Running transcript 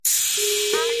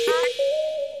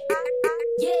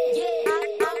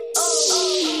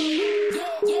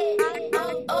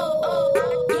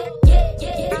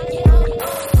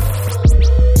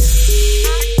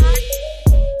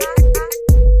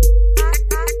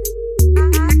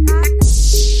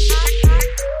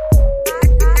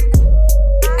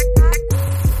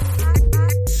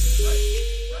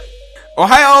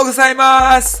Ohayou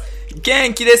gozaimasu!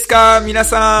 Genki desu ka,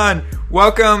 minasan?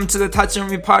 Welcome to the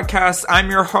Tachi podcast. I'm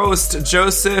your host,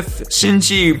 Joseph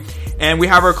Shinji, and we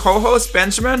have our co-host,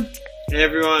 Benjamin. Hey,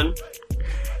 everyone.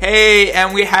 Hey,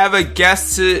 and we have a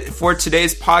guest for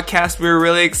today's podcast. We're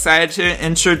really excited to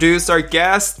introduce our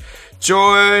guest,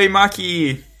 Joy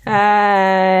Maki.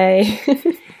 Hi.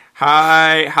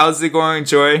 Hi, how's it going,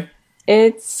 Joy?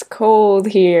 It's cold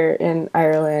here in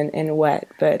Ireland and wet,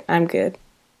 but I'm good.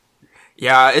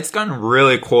 Yeah, it's gotten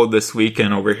really cold this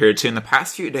weekend over here, too, in the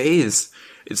past few days.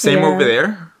 It's same over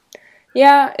there?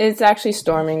 Yeah, it's actually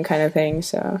storming kind of thing,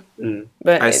 so.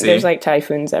 But there's like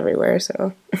typhoons everywhere,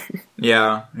 so.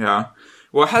 Yeah.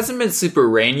 Well, it hasn't been super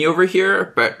rainy over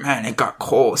here, but man, it got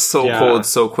cold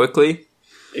so quickly.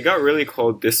 It got really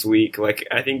cold this week. Like,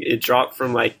 I think it dropped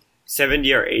from like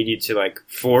 70 or 80 to like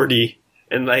 40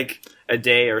 in like a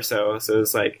day or so. So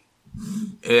it's like,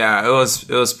 yeah, it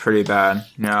was pretty bad.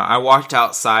 Yeah, I walked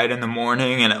outside in the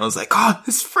morning and it was like, oh,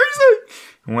 it's freezing.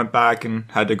 I went back and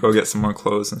had to go get some more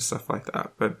clothes and stuff like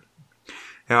that. But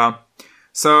yeah.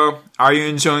 So, are you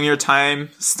enjoying your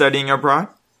time studying abroad?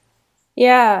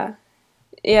 Yeah,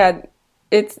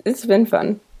 it's been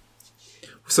fun.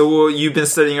 So, you've been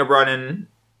studying abroad in?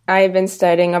 I've been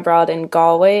studying abroad in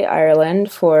Galway,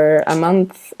 Ireland for a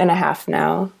month and a half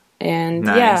now. And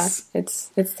nice. Yeah,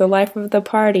 it's the life of the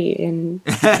party and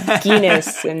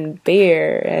Guinness and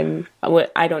beer and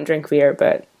I don't drink beer,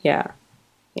 but yeah.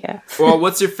 Well,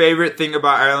 what's your favorite thing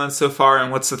about Ireland so far,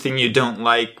 and what's the thing you don't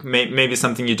like? Maybe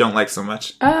something you don't like so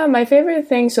much. My favorite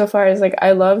thing so far is like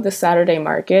I love the Saturday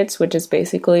markets, which is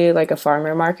basically like a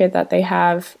farmer market that they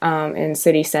have in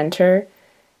city center,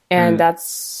 and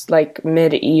that's like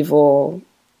medieval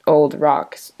old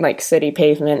rocks, like city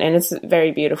pavement, and it's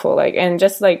very beautiful. Like, and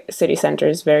just like city center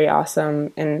is very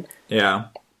awesome, and yeah,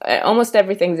 almost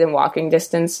everything's in walking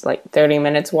distance, like 30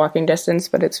 minutes walking distance,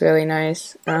 but it's really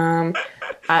nice.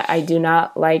 I do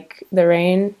not like the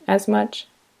rain as much,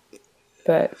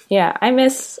 but yeah, I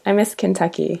miss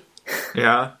Kentucky.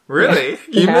 Yeah, really?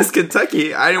 You miss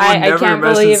Kentucky? I can't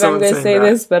believe I'm going to say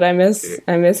this, but I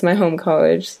miss my home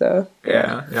college. So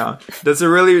yeah. Does it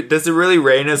really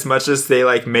rain as much as they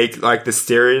like make like the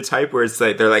stereotype where it's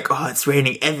like they're like, oh, it's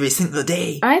raining every single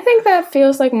day? I think that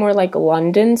feels like more like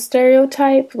London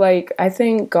stereotype. Like I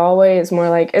think Galway is more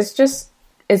like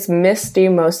it's misty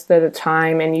most of the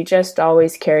time, and you just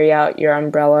always carry out your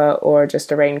umbrella or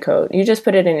just a raincoat. You just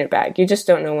put it in your bag. You just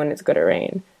don't know when it's going to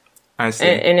rain. I see.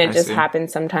 And it just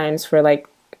happens sometimes for like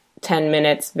 10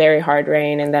 minutes, very hard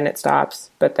rain, and then it stops.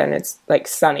 But then it's like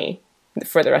sunny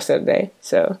for the rest of the day.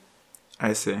 So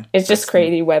I see. It's just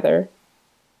crazy weather.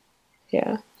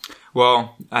 Yeah.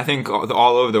 Well, I think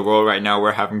all over the world right now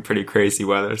we're having pretty crazy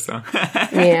weather. So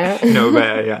yeah. No,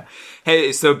 but yeah.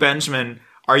 Hey, so Benjamin,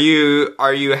 are you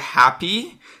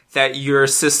happy that your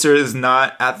sister is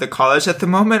not at the college at the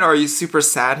moment? Or are you super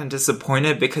sad and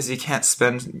disappointed because you can't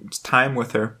spend time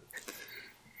with her?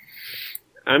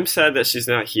 I'm sad that she's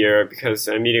not here because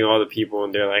I'm meeting all the people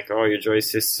and they're like, oh, you're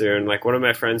Joy's sister. And like one of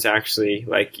my friends actually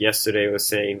like yesterday was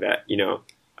saying that, you know,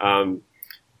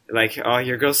 like, oh,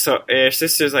 your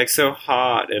sister's like so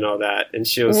hot and all that. And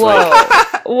she was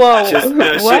What?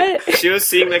 She was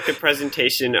seeing like the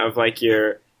presentation of like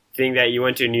your thing that you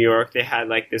went to New York. They had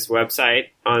like this website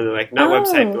on like, not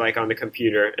website, but like on the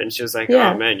computer. And she was like,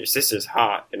 oh man, your sister's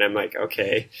hot. And I'm like,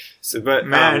 okay. So, but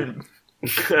man.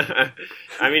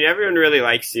 I mean, everyone really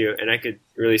likes you, and I could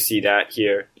really see that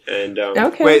here. And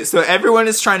okay. Wait, so everyone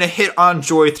is trying to hit on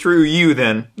Joy through you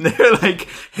then? They're like,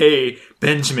 hey,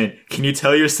 Benjamin, can you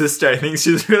tell your sister I think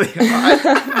she's really hot?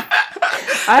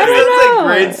 I don't know.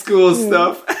 Like grade school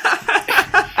stuff.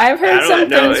 I've heard some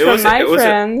things from my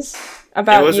friends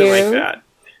about you. It wasn't like that.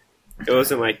 It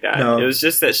wasn't like that. No. It was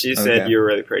just that she said you were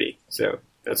really pretty, so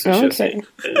that's what she was saying.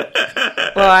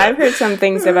 Well, I've heard some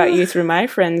things about you through my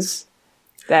friends.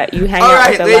 That you hang All out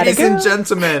right, with a ladies and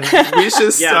gentlemen, we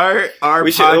should start our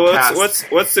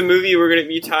podcast. What's the movie we're going to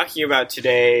be talking about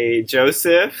today,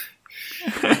 Joseph?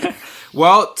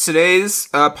 Well, today's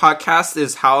podcast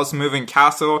is Howl's Moving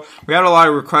Castle. We had a lot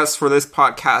of requests for this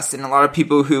podcast and a lot of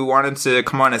people who wanted to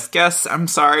come on as guests. I'm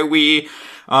sorry, we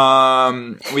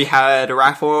had a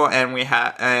raffle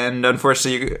and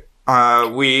unfortunately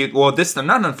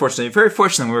not unfortunately, very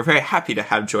fortunately, we're very happy to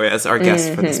have Joy as our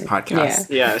guest for this podcast.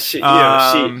 Yeah,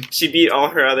 she beat all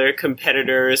her other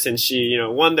competitors, and she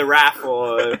won the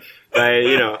raffle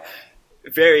by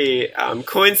very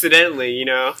coincidentally,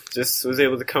 just was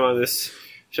able to come on this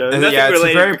show.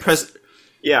 It's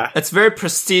Yeah. It's very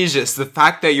prestigious. The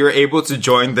fact that you're able to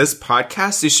join this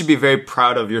podcast, you should be very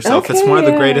proud of yourself. Okay, it's one of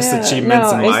the greatest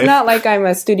achievements in life. It's not like I'm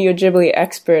a Studio Ghibli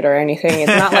expert or anything. It's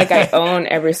not like I own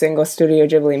every single Studio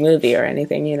Ghibli movie or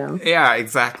anything, you know. Yeah,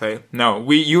 exactly. No,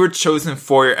 you were chosen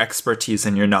for your expertise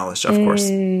and your knowledge, of course.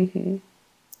 Mm-hmm.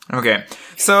 Okay,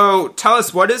 so tell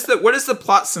us what is the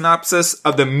plot synopsis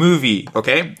of the movie?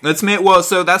 Okay,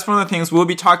 so that's one of the things we'll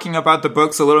be talking about the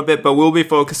books a little bit, but we'll be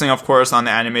focusing, of course, on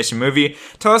the animation movie.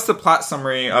 Tell us the plot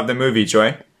summary of the movie,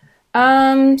 Joy.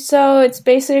 So it's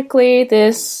basically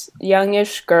this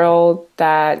youngish girl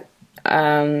that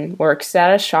works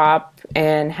at a shop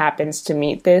and happens to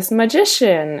meet this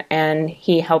magician, and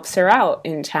he helps her out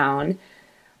in town.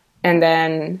 And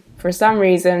then, for some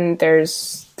reason,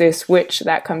 there's this witch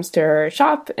that comes to her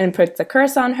shop and puts a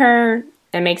curse on her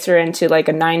and makes her into like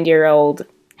a 90-year-old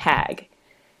hag.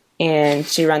 And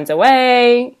she runs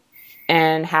away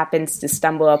and happens to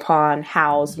stumble upon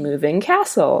Howl's moving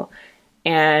castle.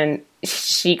 And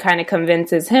she kind of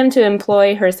convinces him to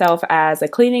employ herself as a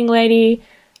cleaning lady.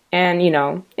 And, you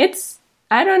know,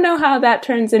 I don't know how that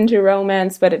turns into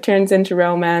romance, but it turns into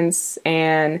romance.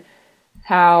 And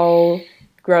Howl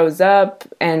grows up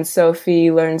and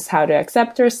Sophie learns how to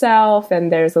accept herself,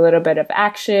 and there's a little bit of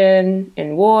action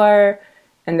in war,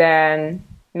 and then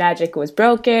magic was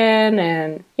broken,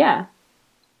 and yeah,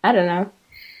 I don't know.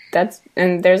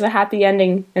 And there's a happy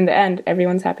ending in the end.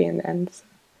 Everyone's happy in the end. So.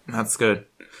 That's good.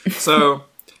 So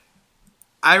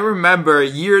I remember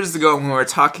years ago when we were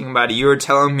talking about it, you were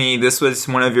telling me this was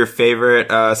one of your favorite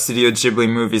Studio Ghibli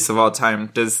movies of all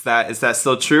time. Is that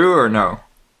still true or no?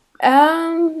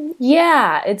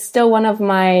 Yeah, it's still one of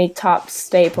my top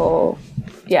staple,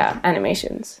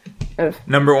 animations.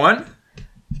 Number one?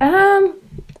 I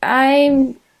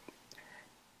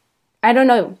don't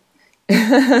know.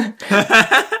 Wait,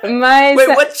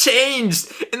 what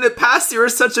changed? In the past, you were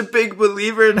such a big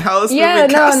believer in Howl's Moving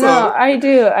Castle. No, I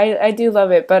do. I do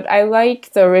love it, but I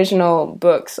like the original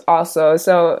books also.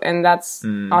 So, and that's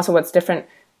also what's different.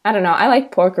 I don't know. I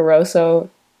like Porco Rosso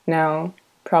now.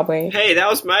 Probably. Hey, that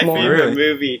was my favorite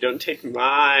movie. Don't take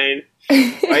mine.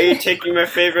 Why are you taking my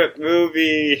favorite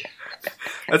movie?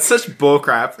 That's such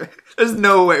bullcrap. There's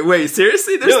no way. Wait,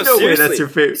 seriously? There's no way that's your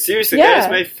favorite. Seriously, that is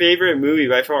my favorite movie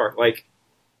by far. Like,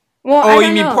 well,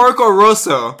 you mean Porco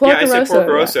Rosso? I said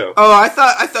Porco Rosso. Yeah. Oh, I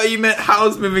thought you meant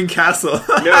Howl's Moving Castle.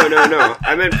 No.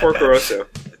 I meant Porco Rosso.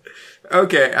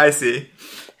 Okay, I see.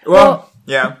 Well,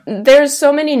 yeah. There's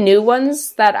so many new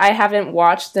ones that I haven't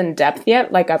watched in depth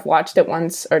yet. Like, I've watched it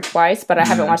once or twice, but I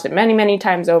haven't watched it many, many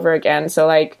times over again. So,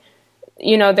 like,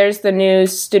 you know, there's the new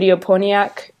Studio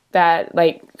Pontiac that,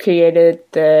 like, created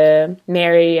the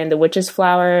Mary and the Witch's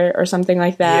Flower or something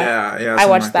like that. Yeah. I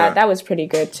watched that. That was pretty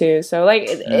good, too. So, like,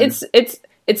 it's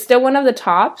still one of the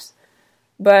tops.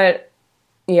 But,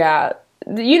 yeah.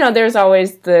 You know, there's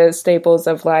always the staples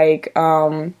of, like,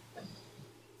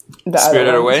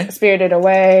 Spirited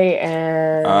Away,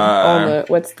 and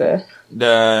what's the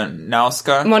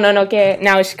Nausicaa?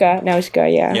 Nausicaa,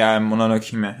 yeah. Yeah, Mononoke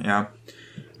Hime, yeah.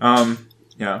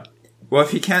 Yeah. Well,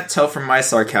 if you can't tell from my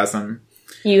sarcasm,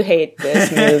 you hate this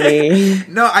movie.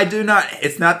 No, I do not.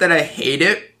 It's not that I hate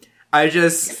it. I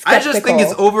just think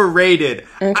it's overrated.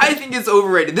 Okay. I think it's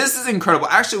overrated. This is incredible.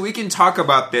 Actually, we can talk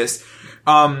about this.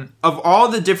 Of all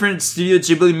the different Studio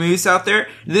Ghibli movies out there,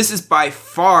 this is by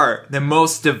far the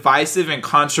most divisive and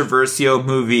controversial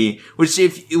movie, which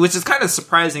is kind of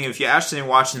surprising if you actually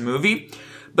watch the movie.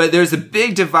 But there's a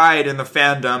big divide in the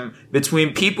fandom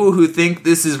between people who think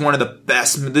this is one of the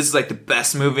best, this is like the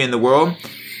best movie in the world,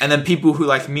 and then people who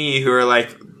like me who are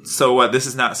like, so what, this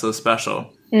is not so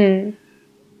special. I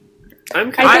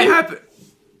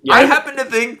happen to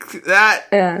think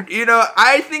that, you know,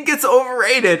 I think it's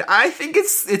overrated. I think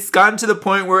it's gotten to the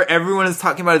point where everyone is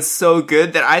talking about it's so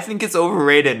good that I think it's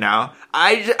overrated now.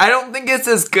 I don't think it's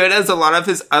as good as a lot of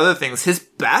his other things. His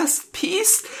best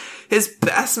piece, his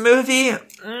best movie,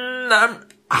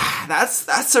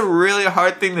 that's a really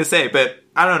hard thing to say, but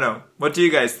I don't know. What do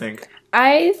you guys think?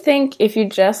 I think if you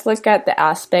just look at the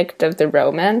aspect of the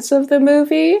romance of the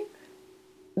movie,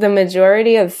 the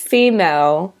majority of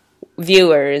female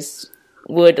viewers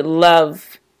would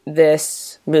love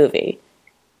this movie.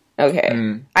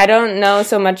 Okay. I don't know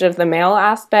so much of the male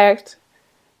aspect,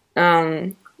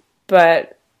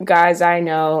 but guys I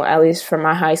know, at least from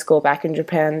my high school back in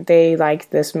Japan, they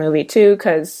like this movie too,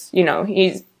 because, you know,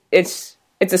 it's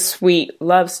a sweet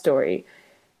love story.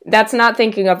 That's not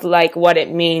thinking of, like, what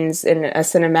it means in a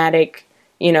cinematic,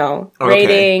 you know,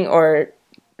 rating or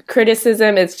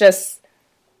criticism. It's just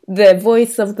the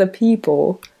voice of the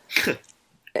people.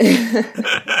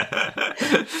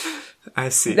 I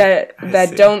see.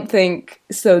 That don't think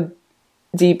so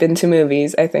deep into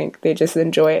movies. I think they just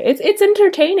enjoy it. It's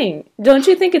entertaining. Don't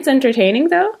you think it's entertaining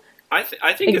though? I think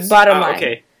like, it's bottom line.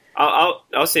 Okay.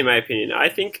 I'll say my opinion. I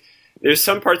think there's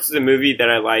some parts of the movie that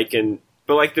I like,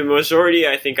 but like the majority,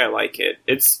 I think I like it.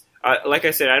 It's like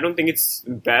I said, I don't think it's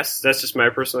best. That's just my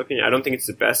personal opinion. I don't think it's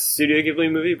the best Studio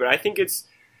Ghibli movie, but I think it's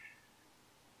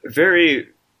very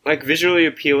like visually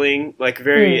appealing, like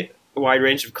very wide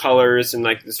range of colors, and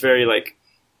like it's very like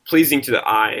pleasing to the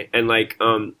eye, and like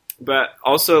but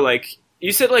also like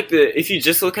you said, like if you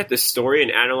just look at the story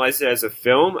and analyze it as a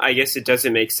film, I guess it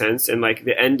doesn't make sense, and like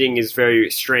the ending is very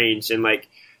strange, and like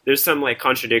there's some like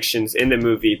contradictions in the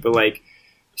movie, but like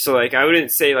so like I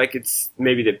wouldn't say like it's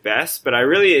maybe the best, but I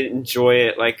really enjoy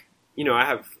it. Like, you know, I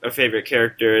have a favorite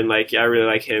character, and like I really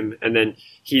like him, and then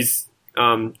he's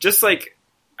just like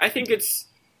I think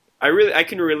I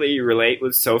can really relate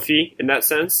with Sophie in that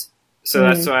sense, so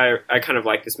that's why I kind of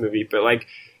like this movie. But like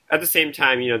at the same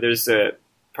time, you know, there's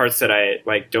parts that I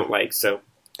like don't like. So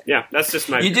yeah, that's just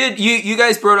my. You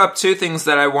guys brought up two things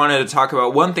that I wanted to talk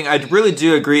about. One thing, I really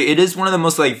do agree. It is one of the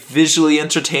most like visually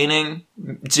entertaining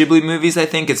Ghibli movies. I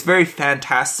think it's very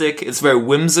fantastic. It's very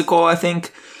whimsical. I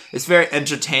think it's very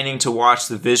entertaining to watch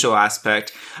the visual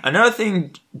aspect. Another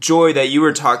thing, Joy, that you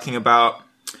were talking about.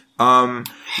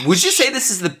 Would you say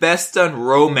this is the best done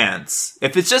romance?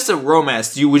 If it's just a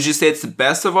romance, would you say it's the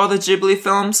best of all the Ghibli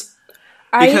films?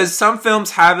 Because some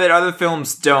films have it, other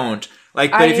films don't.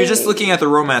 Like, but if you're just looking at the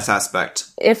romance aspect.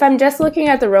 If I'm just looking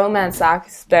at the romance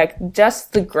aspect,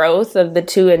 just the growth of the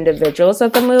two individuals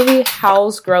of the movie,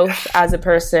 Howl's growth as a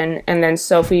person and then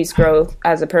Sophie's growth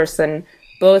as a person,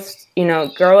 both, you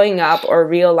know, growing up or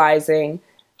realizing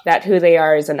that who they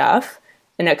are is enough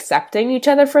and accepting each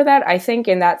other for that, I think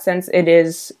in that sense it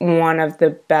is one of the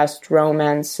best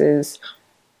romances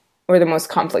or the most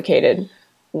complicated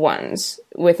ones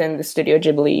within the Studio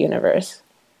Ghibli universe.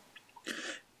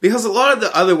 Because a lot of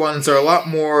the other ones are a lot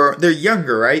more, they're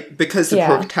younger, right? Because the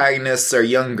protagonists are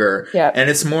younger. Yeah. And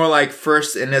it's more like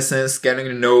first innocence, getting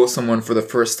to know someone for the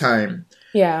first time.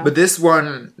 Yeah. But this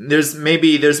one, there's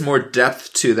more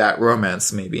depth to that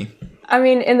romance, maybe. I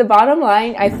mean, in the bottom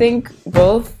line, I think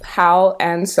both Howl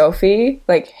and Sophie,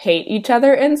 like, hate each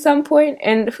other in some point.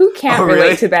 And who can't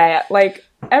relate to that? Like,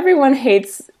 everyone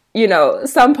hates, you know,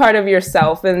 some part of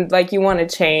yourself and, like, you want to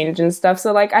change and stuff.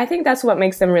 So, like, I think that's what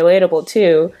makes them relatable,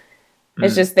 too.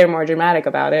 It's just they're more dramatic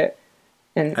about it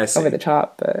and over the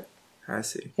top. But I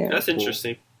see. Yeah. That's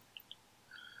interesting.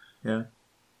 Yeah.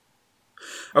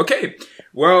 Okay.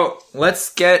 Well,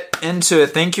 let's get into it.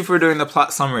 Thank you for doing the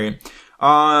plot summary.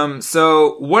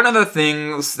 So one of the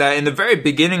things that in the very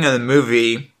beginning of the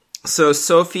movie, so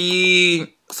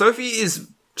Sophie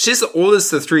she's the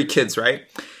oldest of three kids, right?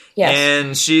 Yes.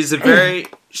 And she's a very,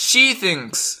 she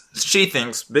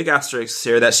thinks, big asterisk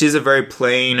here, that she's a very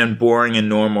plain and boring and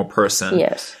normal person.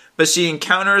 Yes. But she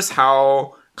encounters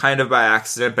Howl kind of by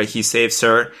accident, but he saves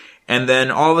her. And then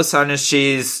all of a sudden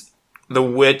the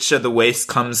witch of the waste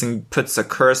comes and puts a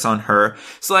curse on her.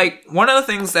 So, like, one of the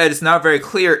things that is not very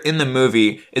clear in the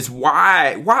movie is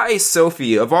why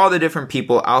Sophie, of all the different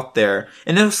people out there,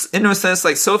 in a sense,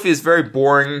 like, Sophie is a very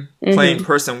boring, plain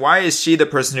person. Why is she the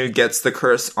person who gets the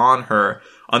curse on her,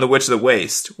 on the witch of the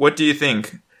waste? What do you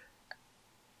think?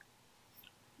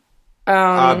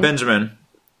 Benjamin.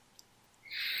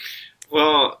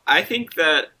 Well, I think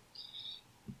that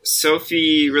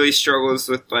Sophie really struggles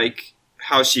with, like,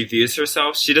 how she views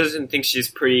herself. She doesn't think she's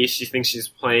pretty. She thinks she's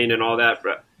plain and all that.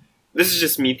 But this is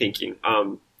just me thinking.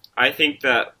 I think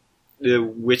that the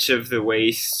Witch of the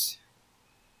Waste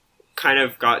kind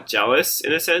of got jealous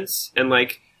in a sense, and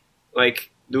like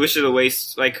the Witch of the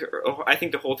Waste. Like, I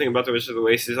think the whole thing about the Witch of the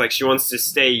Waste is like she wants to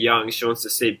stay young. She wants to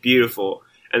stay beautiful.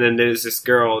 And then there's this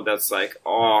girl that's like,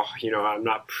 oh, you know, I'm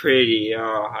not pretty.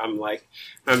 Oh,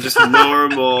 I'm just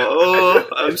normal. Oh,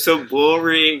 I'm so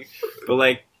boring. But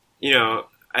like, you know,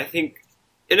 I think,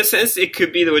 in a sense, it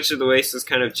could be the Witch of the Waste is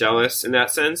kind of jealous in that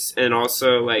sense, and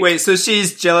also, like... Wait, so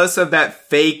she's jealous of that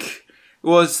fake...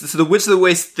 Well, so the Witch of the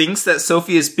Waste thinks that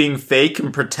Sophie is being fake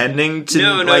and pretending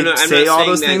to, say all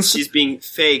those things? She's being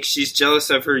fake. She's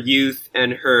jealous of her youth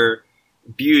and her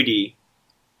beauty.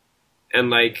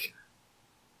 And, like...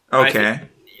 Okay.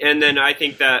 And then I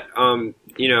think that,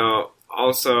 you know,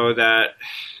 also that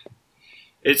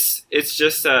it's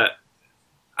just that...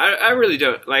 I really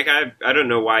don't, like, I don't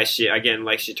know why she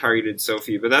targeted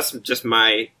Sophie, but that's just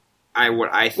what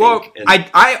I think. Well,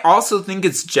 I also think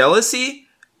it's jealousy,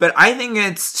 but I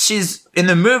think she's, in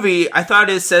the movie, I thought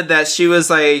it said that she was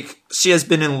like, she has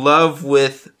been in love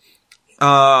with,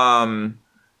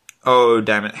 Oh,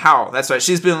 damn it. Howl. That's right.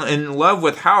 She's been in love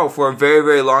with Howl for a very,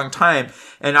 very long time.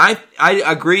 And I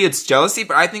agree it's jealousy,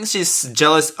 but I think she's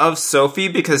jealous of Sophie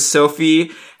because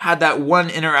Sophie had that one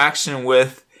interaction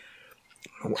with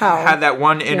Howl.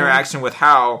 With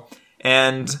Howl.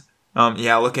 And,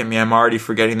 look at me. I'm already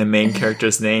forgetting the main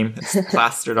character's name. It's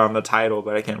plastered on the title,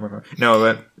 but I can't remember. No,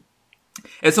 but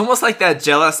it's almost like that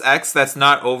jealous ex that's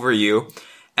not over you.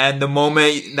 And the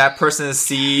moment that person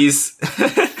sees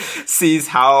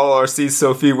Howl or sees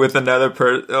Sophie with another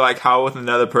Howl with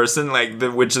another person, like the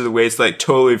Witch of the Waste, like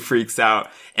totally freaks out.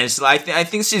 And I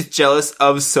think she's jealous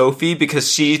of Sophie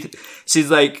because she's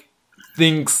like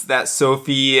thinks that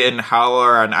Sophie and Howl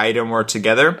are an item or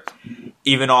together,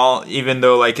 even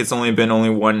though like it's only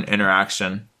been one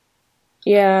interaction.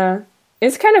 Yeah,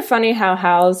 it's kind of funny how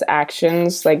Howl's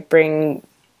actions like bring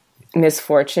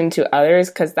misfortune to others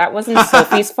because that wasn't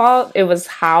Sophie's fault. It was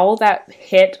Howl that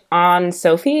hit on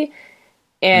Sophie,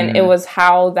 and it was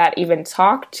Howl that even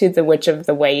talked to the Witch of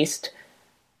the Waste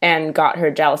and got her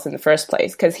jealous in the first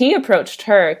place because he approached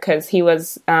her because he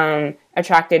was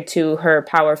attracted to her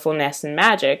powerfulness and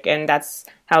magic, and that's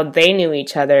how they knew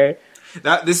each other.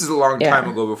 This is a long time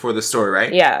ago before the story,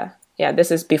 right? Yeah,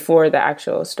 this is before the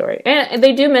actual story. And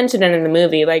they do mention it in the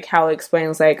movie, like Howl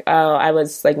explains, like, oh, I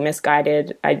was, like,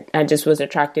 misguided. I just was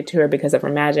attracted to her because of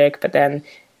her magic, but then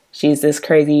she's this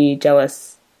crazy,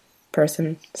 jealous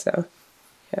person, so,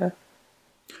 yeah.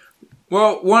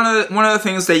 Well, one of the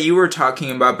things that you were talking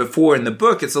about before in the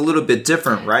book, it's a little bit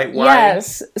different, right? Why?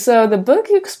 Yes, so the book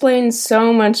explains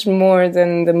so much more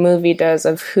than the movie does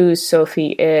of who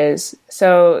Sophie is.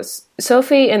 So,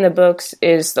 Sophie in the books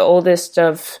is the oldest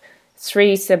of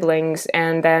 3 siblings,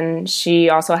 and then she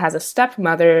also has a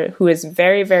stepmother who is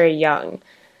very, very young.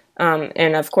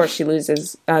 And of course they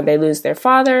lose their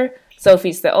father.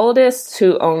 Sophie's the oldest,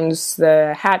 who owns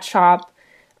the hat shop.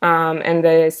 And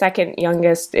the second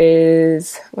youngest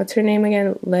is, what's her name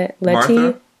again? Letty?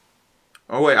 Martha?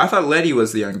 Oh wait, I thought Letty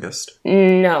was the youngest.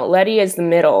 No, Letty is the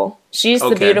middle. She's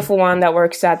the beautiful one that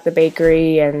works at the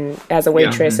bakery and as a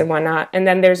waitress and whatnot. And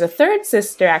then there's a third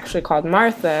sister actually called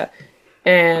Martha.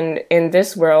 And in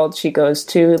this world, she goes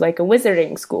to, like, a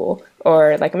wizarding school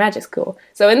or, like, a magic school.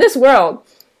 So in this world,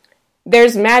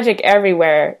 there's magic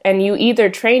everywhere, and you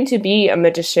either train to be a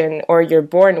magician or you're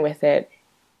born with it.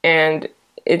 And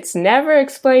it's never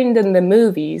explained in the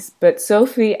movies, but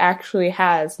Sophie actually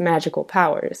has magical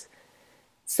powers.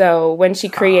 So when she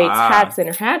creates hats in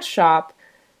her hat shop,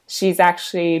 she's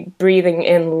actually breathing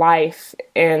in life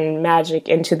and magic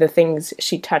into the things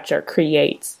she touches or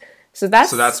creates. So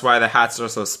that's why the hats are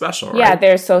so special, right? Yeah,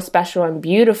 they're so special and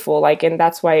beautiful, like, and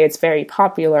that's why it's very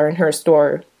popular, and her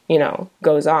store,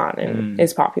 goes on and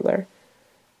is popular.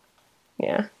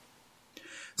 Yeah.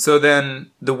 So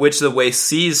then the Witch of the Waste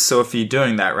sees Sophie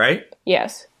doing that, right?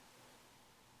 Yes.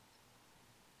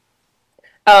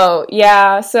 Oh,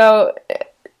 yeah, so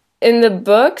in the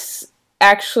books,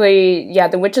 actually,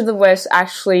 the Witch of the Waste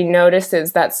actually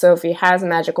notices that Sophie has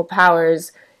magical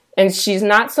powers. And she's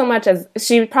not so much as...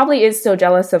 She probably is still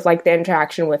jealous of, like, the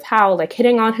interaction with Howl, like,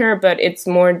 hitting on her, but it's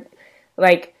more,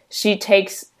 like, she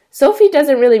takes... Sophie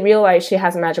doesn't really realize she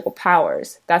has magical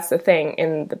powers. That's the thing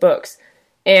in the books.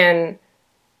 And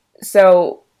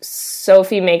so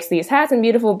Sophie makes these hats and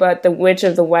beautiful, but the Witch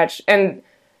of the Wasteland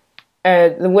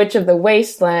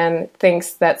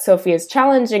thinks that Sophie is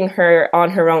challenging her on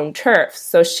her own turf.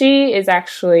 So she is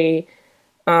actually...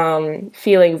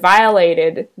 feeling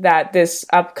violated that this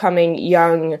upcoming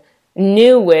young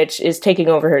new witch is taking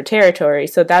over her territory.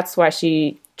 So that's why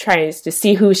she tries to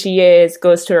see who she is,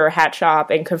 goes to her hat shop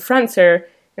and confronts her,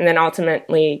 and then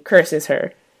ultimately curses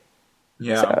her.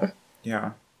 Yeah.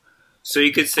 So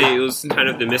you could say it was kind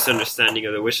of the misunderstanding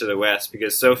of the Witch of the West,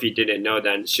 because Sophie didn't know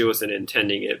that and she wasn't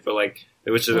intending it, but like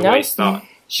the Witch of the Waste thought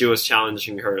she was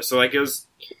challenging her. So like it was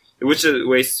the Witch of the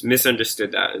Waste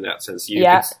misunderstood that in that sense.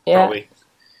 Probably.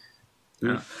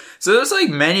 Yeah. So there's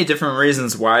like many different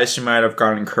reasons why she might have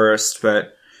gotten cursed,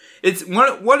 but it's one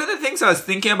of the things I was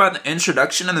thinking about the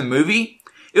introduction in the movie.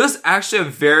 It was actually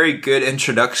a very good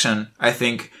introduction, I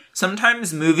think.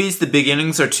 Sometimes movies, the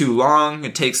beginnings are too long.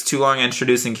 It takes too long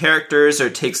introducing characters, or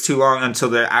it takes too long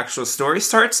until the actual story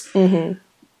starts. Mm-hmm.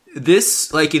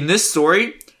 In this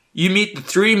story, you meet the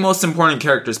 3 most important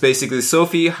characters, basically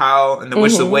Sophie, Howl, and the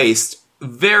Witch of the Waste,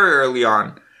 very early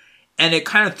on. And it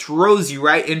kind of throws you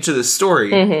right into the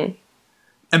story.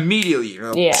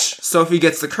 Immediately, Sophie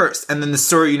gets the curse. And then the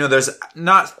story, there's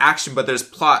not action, but there's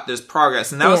plot, there's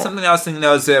progress. And that was something I was thinking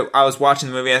I was watching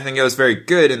the movie. I think it was very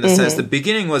good in the sense the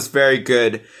beginning was very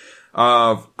good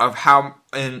of how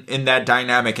in that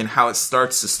dynamic and how it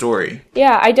starts the story.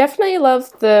 Yeah, I definitely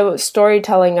love the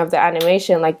storytelling of the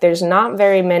animation. Like, there's not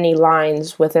very many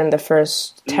lines within the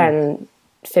first 10,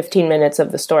 15 minutes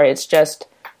of the story. It's just,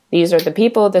 these are the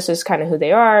people, this is kind of who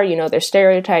they are, you know, their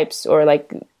stereotypes, or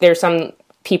like, there's some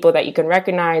people that you can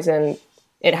recognize, and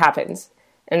it happens.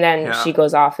 And then she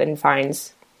goes off and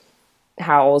finds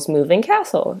Howl's moving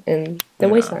castle in the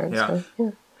wasteland. Yeah.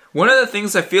 So, one of the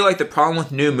things I feel like the problem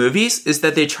with new movies is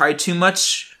that they try too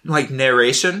much like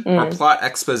narration or plot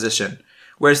exposition.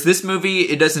 Whereas this movie,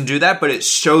 it doesn't do that, but it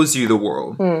shows you the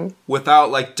world without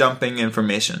like dumping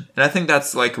information. And I think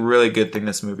that's like a really good thing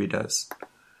this movie does.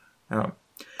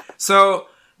 So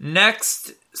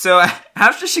next,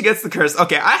 after she gets the curse,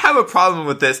 okay, I have a problem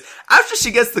with this. After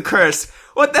she gets the curse,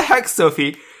 what the heck,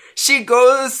 Sophie? She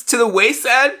goes to the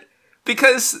wasteland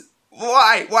because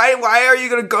why? Why are you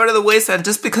gonna go to the wasteland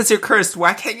just because you're cursed?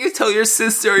 Why can't you tell your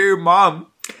sister or your mom?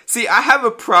 See, I have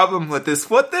a problem with this.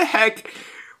 What the heck?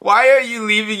 Why are you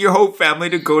leaving your whole family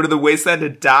to go to the wasteland to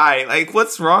die? Like,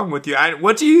 what's wrong with you?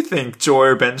 What do you think, Joy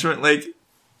or Benjamin? Like,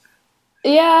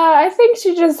 yeah, I think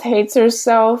she just hates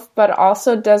herself, but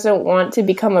also doesn't want to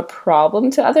become a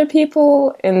problem to other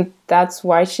people, and that's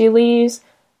why she leaves.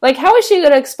 Like, how is she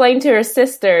going to explain to her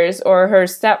sisters or her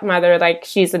stepmother, like,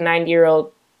 she's a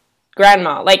 90-year-old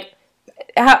grandma? Like,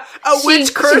 how... A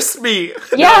witch cursed me!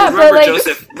 Yeah, no, remember, but, like...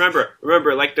 Joseph,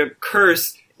 remember, like, the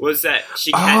curse was that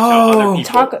she can't tell other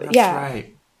people. That's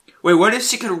right. Wait, what if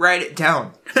she could write it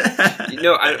down?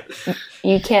 No,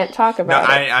 you can't talk about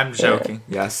it. I'm joking.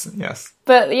 Yeah. Yes.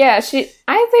 But, yeah,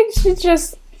 I think she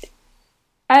just...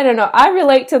 I don't know. I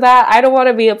relate to that. I don't want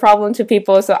to be a problem to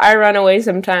people, so I run away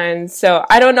sometimes. So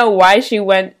I don't know why she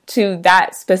went to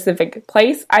that specific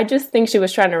place. I just think she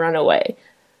was trying to run away.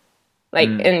 Like,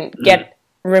 and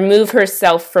remove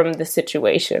herself from the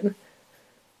situation.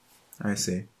 I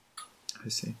see.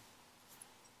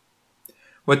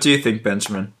 What do you think,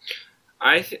 Benjamin?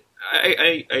 I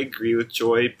agree with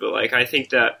Joy, but like I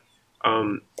think that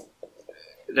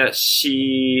that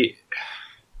she,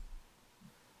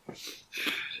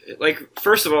 like,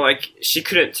 first of all, like, she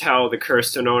couldn't tell the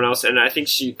curse to no one else, and I think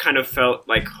she kind of felt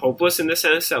like hopeless in the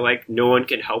sense that like no one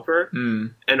can help her,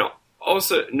 and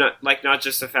also not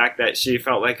just the fact that she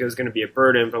felt like it was going to be a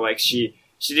burden, but like she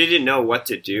didn't know what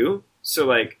to do, so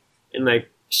like, and like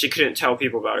she couldn't tell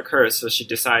people about her curse, so she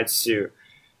decides to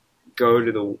go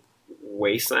to the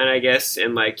wasteland, I guess,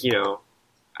 and like, you know,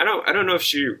 I don't know if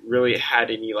she really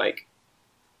had any like,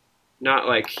 not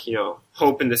like, you know,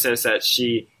 hope in the sense that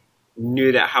she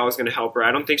knew that Hal was going to help her.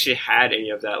 I don't think she had any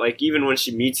of that. Like, even when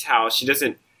she meets Hal, she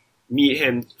doesn't meet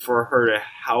him for her to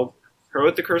help her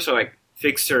with the curse or like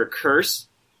fix her curse.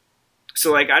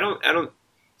 So like, I don't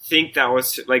think that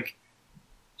was like,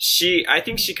 I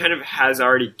think she kind of has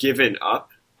already given up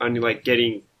on like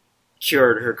getting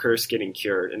cured, her curse getting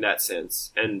cured in that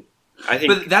sense. And I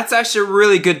think, but that's actually a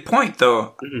really good point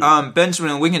though.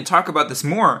 Benjamin, we can talk about this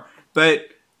more, but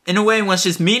in a way, when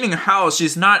she's meeting Hal,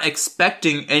 she's not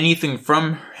expecting anything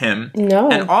from him. No.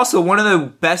 And also, one of the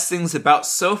best things about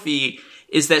Sophie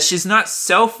is that she's not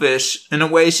selfish. In a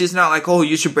way, she's not like, oh,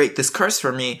 you should break this curse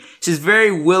for me. She's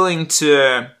very willing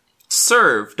to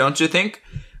serve, don't you think?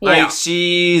 Yeah. Like,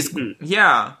 she's...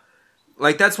 Yeah.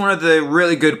 Like, that's one of the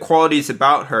really good qualities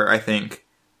about her, I think.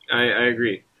 I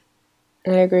agree.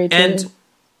 I agree, too.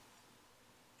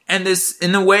 And this,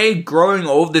 in a way, growing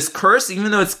old, this curse,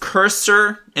 even though it's cursed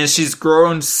her and she's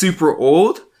grown super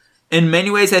old, in many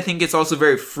ways I think it's also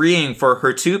very freeing for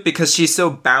her too, because she's so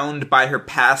bound by her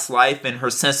past life and her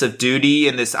sense of duty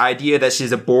and this idea that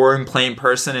she's a boring, plain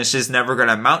person and she's never going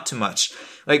to amount to much.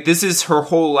 Like, this is her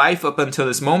whole life up until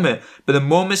this moment. But the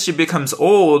moment she becomes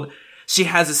old, she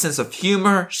has a sense of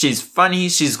humor, she's funny,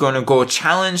 she's going to go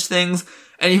challenge things.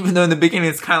 And even though in the beginning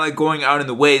it's kind of like going out in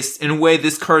the waste, in a way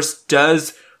this curse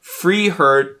does free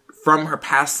her from her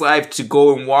past life to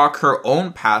go and walk her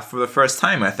own path for the first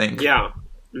time, I think. Yeah.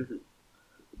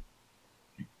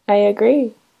 I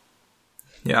agree.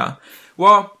 Yeah.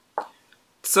 Well,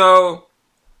 so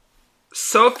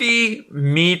Sophie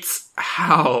meets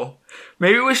Hal.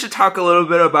 Maybe we should talk a little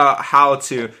bit about Hal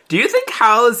too. Do you think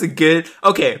Hal is a good...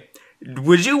 Okay,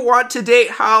 would you want to date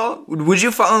Hal? Would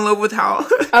you fall in love with Hal?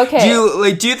 Okay.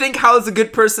 Do you think Hal is a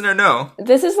good person or no?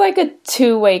 This is like a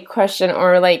two-way question,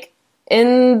 or like,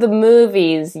 in the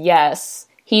movies, yes.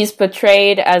 He's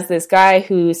portrayed as this guy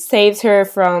who saves her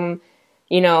from,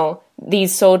 you know,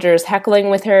 these soldiers heckling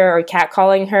with her or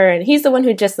catcalling her, and he's the one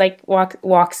who just like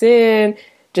walks in,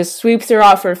 just sweeps her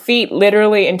off her feet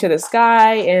literally into the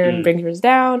sky and brings her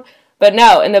down. But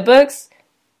no, in the books,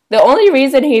 the only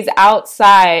reason he's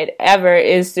outside ever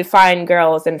is to find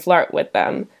girls and flirt with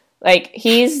them. Like,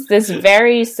 he's this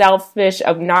very selfish,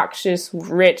 obnoxious,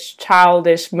 rich,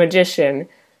 childish magician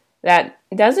that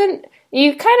doesn't...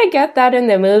 You kind of get that in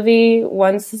the movie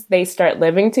once they start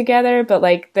living together, but,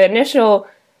 like, the initial,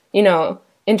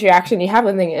 interaction you have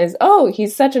with him is, oh,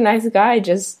 he's such a nice guy,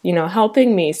 just,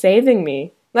 helping me, saving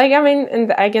me. Like, I mean,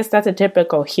 and I guess that's a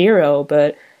typical hero,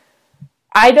 but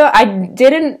I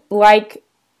didn't like...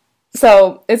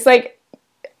 So, it's like,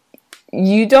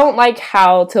 you don't like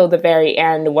Howl till the very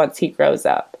end once he grows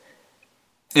up.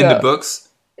 In the books?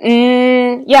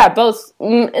 Yeah, both.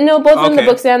 No, both in the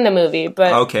books and the movie.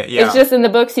 But it's just in the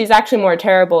books he's actually more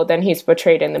terrible than he's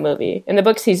portrayed in the movie. In the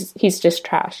books he's just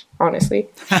trash, honestly.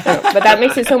 But that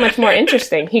makes it so much more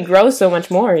interesting. He grows so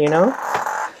much more,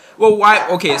 Well, why?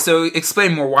 Okay, so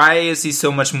explain more. Why is he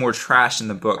so much more trash in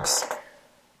the books?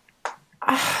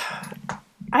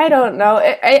 I don't know.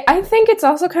 I think it's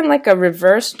also kind of like a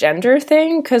reverse gender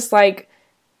thing, because, like,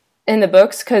 in the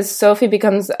books, because Sophie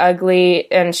becomes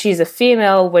ugly and she's a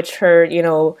female, which her,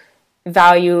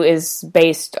 value is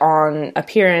based on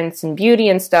appearance and beauty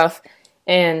and stuff.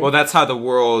 And well, that's how the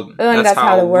world... That's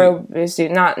how the world is.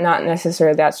 Not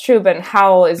necessarily that's true, but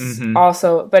Howl is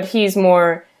also... But he's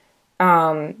more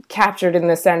captured in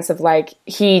the sense of, like,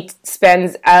 he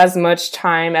spends as much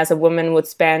time as a woman would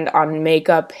spend on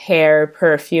makeup, hair,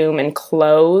 perfume, and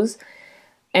clothes.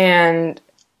 And...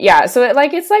 yeah, so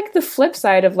it's like the flip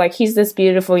side of, like, he's this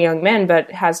beautiful young man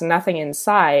but has nothing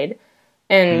inside.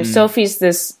 And Sophie's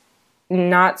this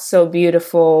not so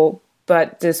beautiful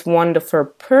but this wonderful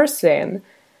person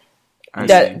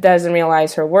that doesn't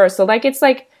realize her worth. So, like, it's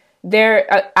like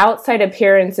their outside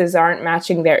appearances aren't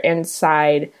matching their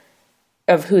inside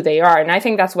of who they are. And I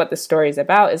think that's what the story is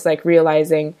about, is, like,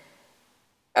 realizing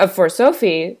for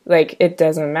Sophie, like, it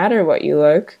doesn't matter what you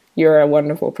look. You're a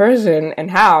wonderful person.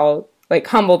 And Howl... like,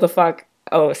 humble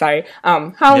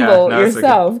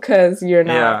yourself, because you're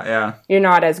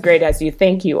not as great as you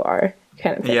think you are,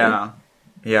 kind of thing.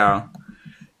 Yeah.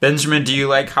 Benjamin, do you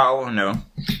like Howl or no?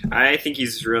 I think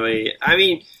he's really... I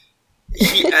mean,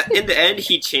 in the end,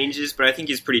 he changes, but I think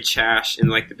he's pretty trash in,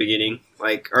 like, the beginning.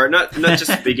 Like, or not just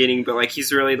the beginning, but, like,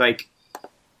 he's really, like...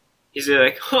 He's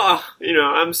like,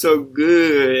 I'm so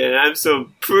good, and I'm so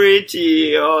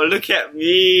pretty, oh, look at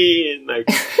me, and, like,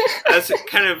 that's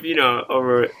kind of,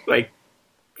 over, like,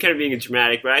 kind of being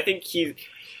dramatic, but I think he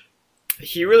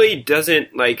really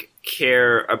doesn't, like,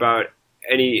 care about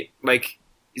any, like,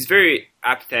 he's very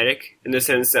apathetic in the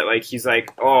sense that, like, he's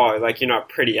like, oh, like, you're not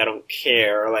pretty, I don't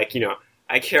care, or, like,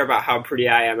 I care about how pretty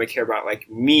I am, I care about, like,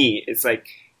 me. It's like,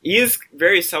 he is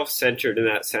very self-centered in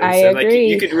that sense. I and, agree.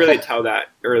 Like, you could really tell that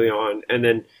early on. And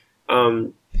then,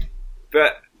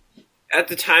 but at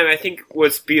the time, I think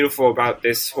what's beautiful about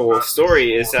this whole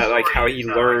story is that, like, how he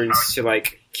learns to,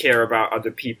 like, care about other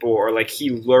people, or, like,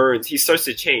 he starts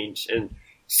to change. And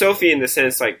Sophie, in the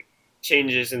sense, like,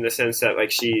 changes in the sense that, like,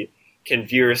 she can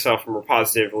view herself more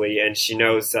positively, and she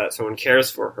knows that someone cares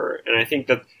for her. And I think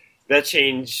that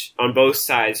change on both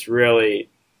sides really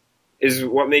is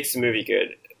what makes the movie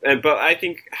good. But I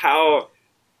think how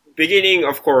beginning,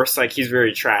 of course, like, he's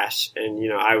very trash, and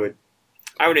I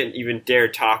wouldn't even dare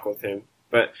talk with him.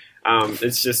 But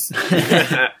it's just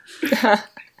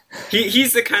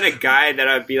he's the kind of guy that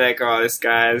I'd be like, oh, this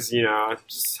guy's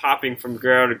just hopping from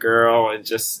girl to girl, and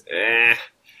just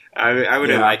I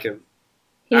wouldn't like him.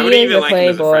 I wouldn't even like him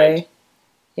as a friend.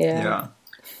 Yeah.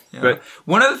 But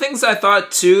one of the things I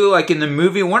thought too, like, in the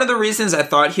movie, one of the reasons I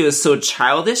thought he was so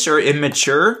childish or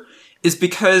immature is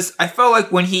because I felt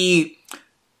like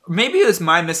maybe it was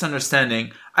my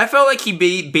misunderstanding. I felt like he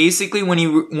basically, when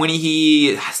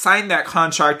he signed that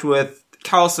contract with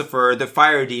Calcifer, the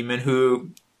fire demon who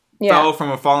fell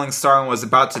from a falling star and was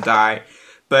about to die,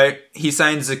 but he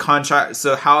signs a contract,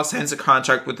 so Howl signs a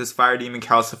contract with this fire demon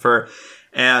Calcifer,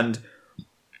 and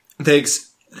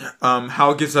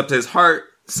Howl gives up his heart,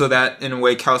 so that, in a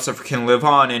way, Calcifer can live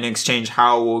on. In exchange,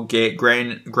 Howl will get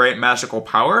great magical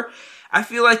power. I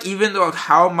feel like even though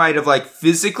Howl might have, like,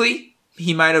 physically,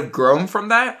 he might have grown from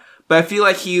that, but I feel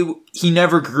like he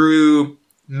never grew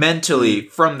mentally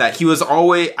from that. He was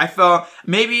always, I felt,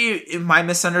 maybe my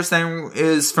misunderstanding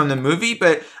is from the movie,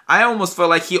 but I almost felt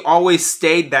like he always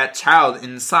stayed that child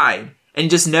inside and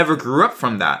just never grew up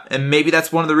from that. And maybe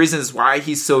that's one of the reasons why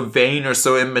he's so vain or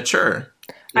so immature.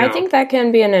 I think that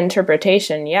can be an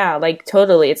interpretation, yeah, like,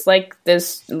 totally. It's like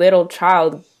this little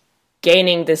child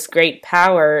gaining this great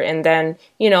power, and then,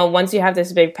 once you have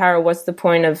this big power, what's the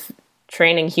point of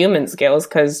training human skills?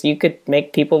 Because you could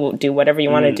make people do whatever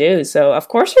you want to do, so of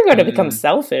course you're going to become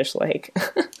selfish, like.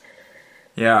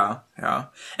 Yeah.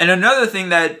 And another thing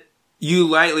that you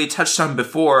lightly touched on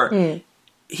before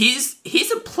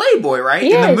he's a playboy, right?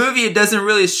 He In the is. movie, it doesn't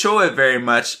really show it very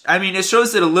much. I mean, it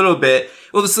shows it a little bit.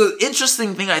 Well, so the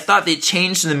interesting thing I thought they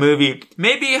changed in the movie,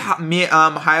 maybe Hayao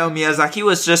Miyazaki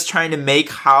was just trying to make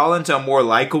Howl into a more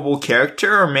likable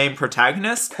character or main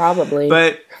protagonist. Probably.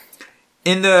 But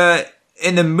in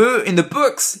the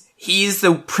books, he's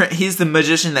the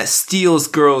magician that steals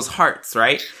girls' hearts,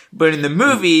 right? But in the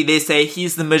movie, they say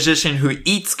he's the magician who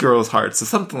eats girls' hearts or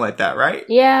something like that, right?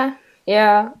 Yeah.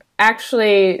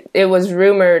 Actually, it was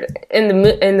rumored in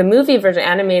the movie version,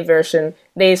 anime version,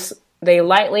 they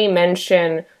lightly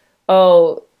mention,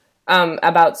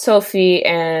 about Sophie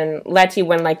and Letty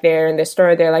when like they're in the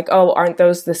story. They're like, oh, aren't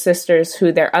those the sisters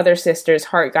who their other sister's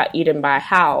heart got eaten by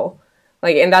Howl?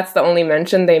 Like, and that's the only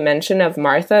mention they mention of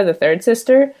Martha, the third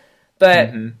sister. But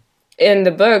in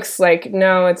the books, like,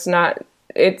 no, it's not.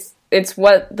 It's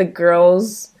what the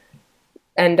girls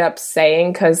end up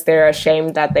saying because they're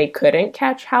ashamed that they couldn't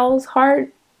catch Howl's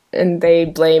heart, and they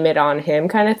blame it on him,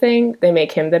 kind of thing. They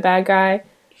make him the bad guy.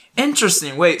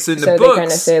 Interesting. Wait, so in the So books, they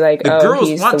kinda say, like, the oh, girls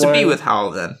he's want the to be one. with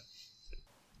Howl then.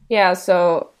 Yeah,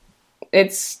 so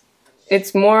it's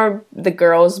more the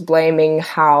girls blaming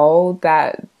Howl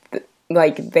that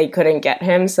like they couldn't get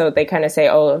him, so they kind of say,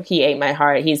 oh, he ate my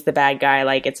heart, he's the bad guy,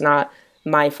 like it's not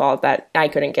my fault that I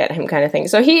couldn't get him, kind of thing.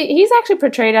 So he's actually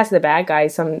portrayed as the bad guy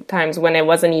sometimes when it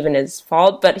wasn't even his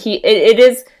fault, but it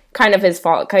is kind of his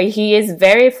fault because he is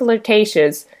very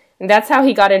flirtatious, and that's how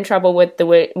he got in trouble with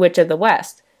the Witch of the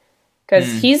West.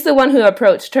 Because he's the one who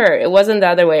approached her. It wasn't the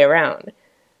other way around.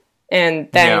 And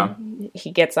then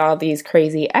he gets all these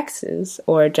crazy exes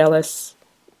or jealous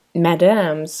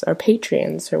madames or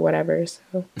patrons or whatever.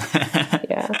 So,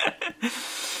 yeah.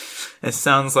 It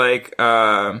sounds like,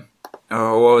 what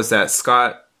was that?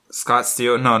 Scott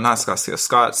Steele? No, not Scott Steele.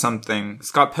 Scott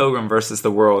Pilgrim versus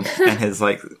the World and his,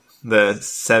 like, the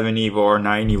 7 evil or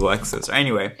 9 evil exes.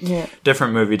 Anyway,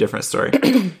 different movie, different story.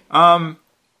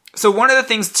 So one of the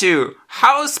things, too,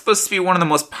 Howl is supposed to be one of the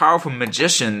most powerful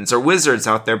magicians or wizards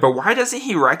out there, but why doesn't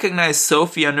he recognize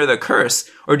Sophie under the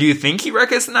curse? Or do you think he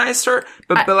recognized her?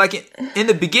 But like, in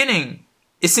the beginning,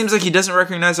 it seems like he doesn't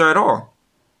recognize her at all.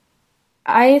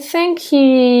 I think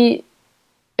in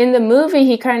the movie,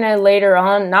 he kind of later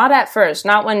on, not at first,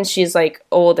 not when she's, like,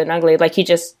 old and ugly, like, he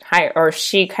just, or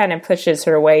she kind of pushes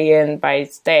her way in by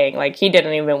staying. Like, he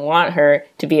didn't even want her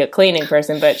to be a cleaning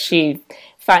person, but she...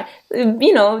 Fine,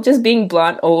 you know, just being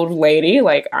blunt old lady,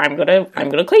 like, I'm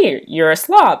gonna clean. You're a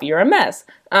slob. You're a mess.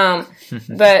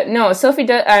 But no,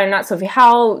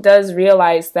 Howl does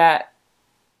realize that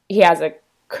he has a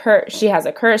she has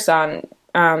a curse on.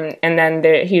 And then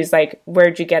he's like,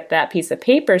 "Where'd you get that piece of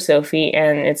paper, Sophie?"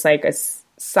 And it's like a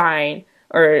sign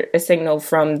or a signal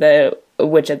from the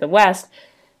Witch of the West.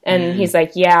 And he's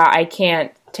like, "Yeah, I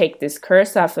can't take this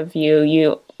curse off of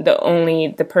you.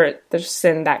 The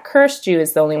person that cursed you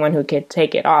is the only one who could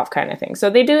take it off," kind of thing.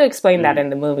 So they do explain that in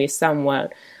the movie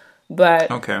somewhat, but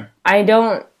I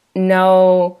don't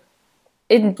know.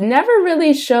 It never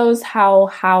really shows how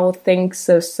Howl thinks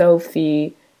of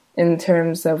Sophie in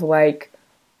terms of like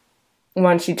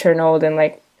once she turned old and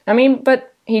like, I mean,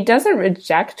 but he doesn't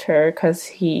reject her because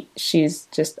she's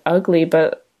just ugly.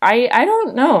 But I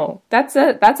don't know. That's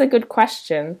a good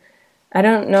question. I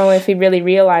don't know if he really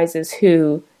realizes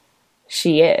who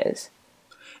she is.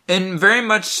 And very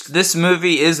much, this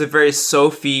movie is a very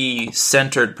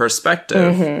Sophie-centered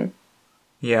perspective.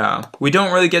 Yeah. We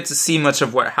don't really get to see much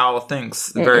of what Howl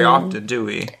thinks very often, do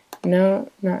we? No,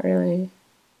 not really.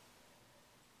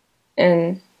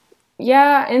 And,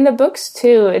 yeah, in the books,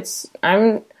 too,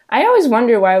 I always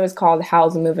wonder why it was called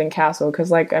Howl's Moving Castle, because,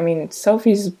 like, I mean,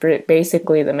 Sophie's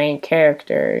basically the main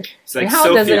character. Like, and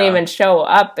Howl doesn't even show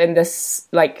up in this,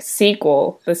 like,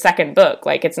 sequel, the second book.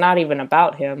 Like, it's not even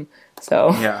about him,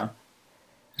 so... Yeah.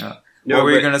 No, what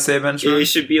were you going to say, Benjamin? It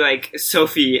should be, like,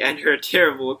 Sophie and her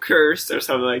terrible curse or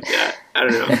something like that. I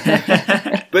don't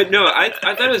know. But, no, I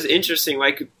thought it was interesting.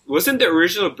 Like, wasn't the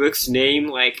original book's name,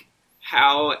 like,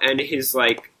 Howl and his,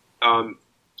 like,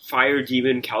 fire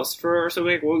demon Calcifer or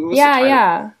something? What was the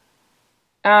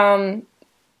title?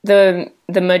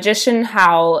 The magician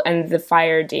Howl and the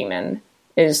fire demon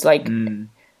is like, and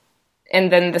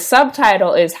then the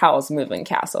subtitle is Howl's Moving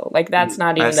Castle. Like that's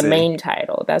not even the main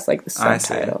title. That's like the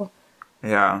subtitle.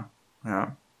 Yeah.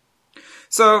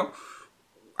 So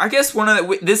I guess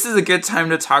this is a good time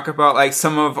to talk about like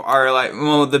some of our like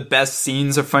the best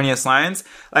scenes or funniest lines.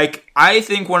 Like I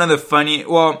think one of the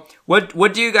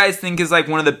what do you guys think is like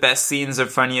one of the best scenes or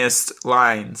funniest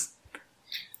lines?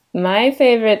 My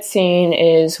favorite scene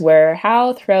is where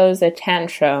Howl throws a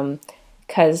tantrum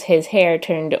because his hair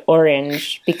turned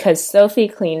orange because Sophie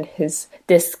cleaned his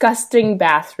disgusting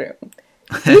bathroom.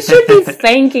 He should be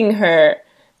thanking her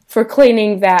for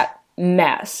cleaning that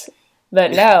mess.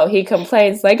 But no, he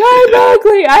complains like, I'm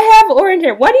ugly, I have orange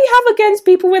hair. What do you have against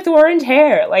people with orange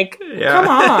hair? Like, come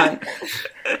on.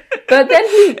 But then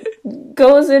he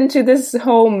goes into this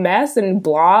whole mess and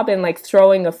blob and like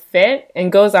throwing a fit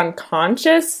and goes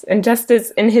unconscious and just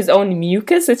is in his own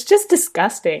mucus. It's just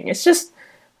disgusting. It's just,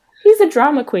 he's a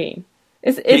drama queen.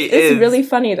 It's really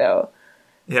funny though.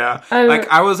 Yeah,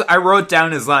 I wrote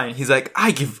down his line. He's like,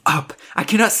 I give up. I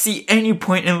cannot see any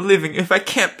point in living if I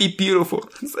can't be beautiful.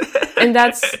 And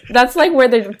that's like where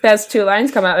the best two lines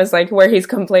come out, is like where he's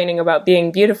complaining about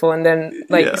being beautiful, and then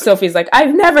like Sophie's like,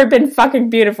 I've never been fucking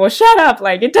beautiful. Shut up.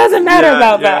 Like, it doesn't matter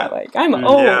about that. Like, I'm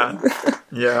old.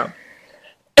 Yeah.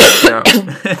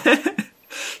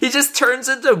 He just turns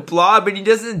into a blob and he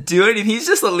doesn't do anything. He's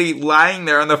just lying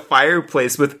there on the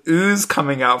fireplace with ooze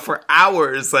coming out for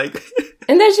hours. Like,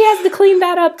 and then she has to clean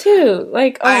that up too.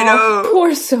 Like, oh, I know.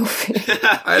 Poor Sophie.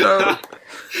 I know.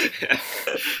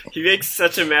 He makes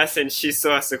such a mess and she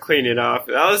still has to clean it up.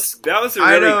 That was a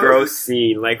really gross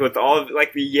scene. Like with all of,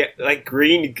 like the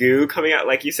green goo coming out.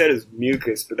 Like you said, it was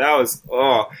mucus, but that was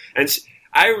and.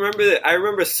 I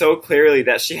remember so clearly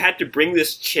that she had to bring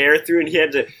this chair through,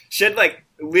 and she had like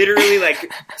literally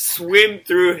like swim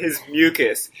through his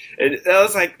mucus, and I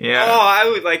was like,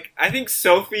 I think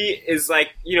Sophie is like,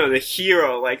 you know, the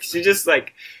hero. Like, she just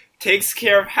like takes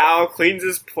care of Hal, cleans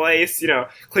his place, you know,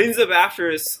 cleans up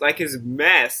after his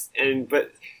mess,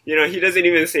 but you know, he doesn't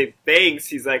even say thanks.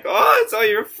 He's like, oh, it's all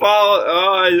your fault.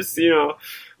 Oh, I just, you know,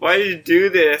 why did you do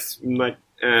this? I'm like,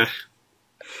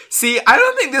 See, I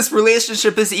don't think this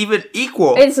relationship is even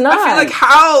equal. It's not. I feel like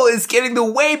Hal is getting the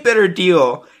way better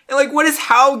deal. And like, what is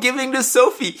Hal giving to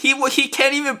Sophie? He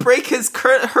can't even break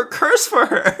her curse for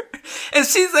her. And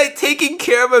she's like taking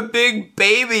care of a big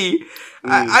baby.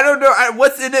 I don't know.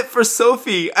 What's in it for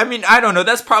Sophie? I mean, I don't know.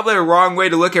 That's probably a wrong way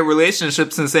to look at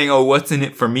relationships and saying, oh, what's in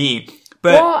it for me?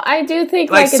 But well, I do think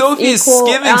like Sophie's it's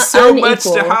giving so much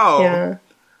to Hal. Yeah.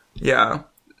 Yeah.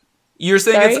 You're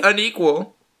saying it's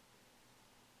unequal.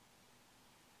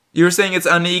 You were saying it's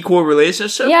an unequal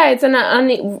relationship? Yeah, it's an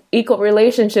unequal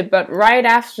relationship, but right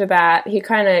after that, he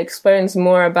kind of explains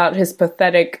more about his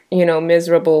pathetic, you know,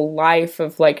 miserable life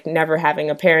of, like, never having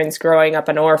a parents, growing up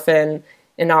an orphan,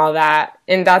 and all that.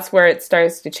 And that's where it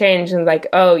starts to change, and like,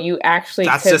 oh, you actually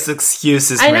That's just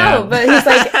excuses, I man. know, but he's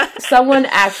like, someone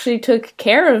actually took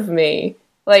care of me.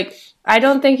 Like, I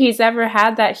don't think he's ever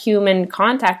had that human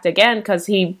contact again, because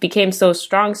he became so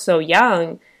strong so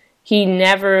young. He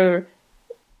never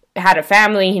had a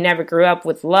family, he never grew up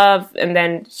with love, and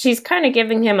then she's kind of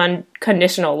giving him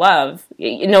unconditional love.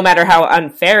 No matter how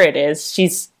unfair it is,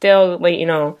 she's still, like, you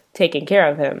know, taking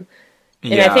care of him.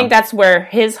 And I think that's where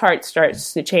his heart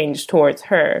starts to change towards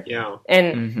her. Yeah.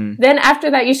 And then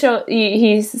after that, he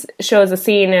shows a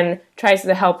scene and tries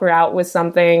to help her out with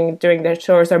something during the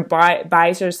chores, or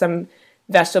buys her some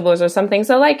vegetables or something.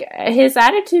 So, like, his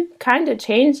attitude kind of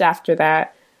changed after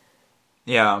that.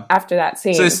 Yeah. After that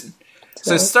scene.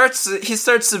 So he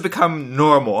starts to become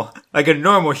normal, like a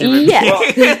normal human being. Well,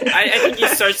 I think he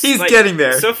starts. He's like, getting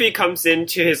there. Sophie comes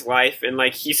into his life, and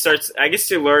like he starts, I guess,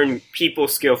 to learn people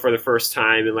skill for the first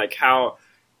time, and like how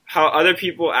other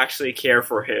people actually care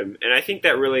for him. And I think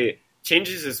that really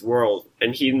changes his world.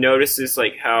 And he notices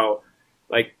like how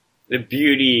like the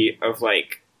beauty of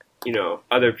like, you know,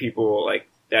 other people like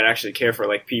that actually care for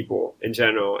like people in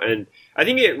general. And I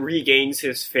think it regains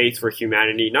his faith for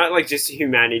humanity, not like just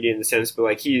humanity in the sense, but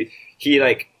like he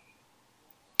like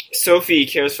Sophie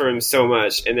cares for him so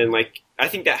much, and then like I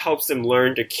think that helps him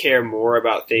learn to care more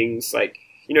about things. Like,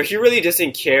 you know, he really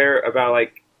doesn't care about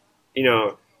like, you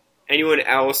know, anyone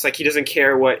else. Like, he doesn't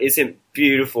care what isn't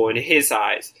beautiful in his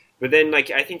eyes. But then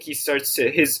like I think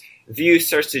his view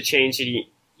starts to change, and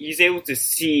he's able to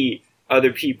see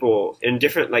other people in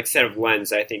different like set of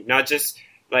lens. I think not just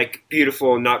like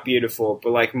beautiful and not beautiful,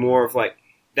 but like more of like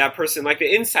that person, like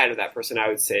the inside of that person, I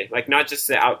would say, like not just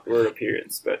the outward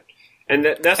appearance, but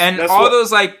that's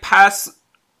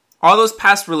all those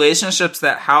past relationships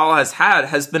that Hal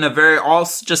has been a very all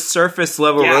just surface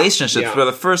level relationships. For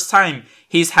the first time,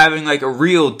 he's having like a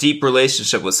real deep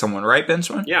relationship with someone, right,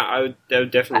 Benjamin? Yeah, I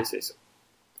would definitely say so.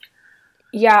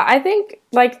 Yeah, I think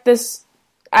like this.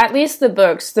 At least the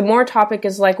books, the more topic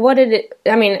is like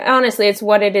honestly, it's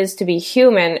what it is to be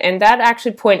human. And that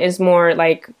actually point is more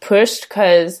like pushed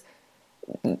because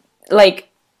like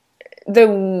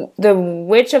the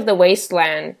Witch of the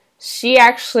Wasteland, she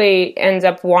actually ends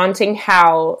up wanting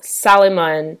Hal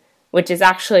Salimon, which is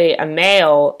actually a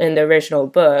male in the original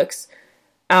books.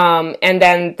 And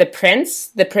then the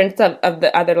prince of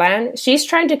the other land, she's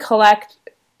trying to collect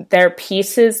their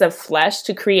pieces of flesh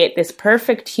to create this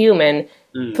perfect human,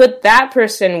 put that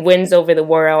person wins over the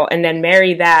world, and then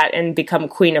marry that and become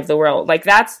queen of the world. Like,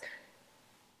 that's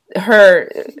her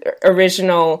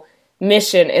original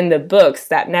mission in the books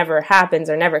that never happens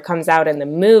or never comes out in the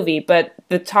movie. But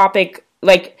the topic,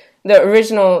 like, the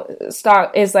original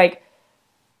stock is like,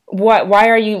 why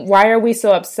are we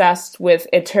so obsessed with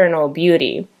eternal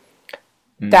beauty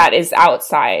that is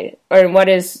outside? Or what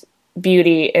is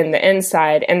beauty in the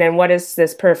inside? And then what is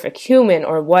this perfect human,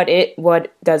 or what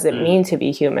does it mean to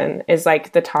be human, is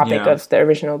like the topic of the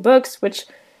original books, which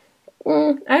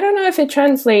I don't know if it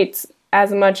translates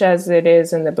as much as it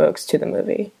is in the books to the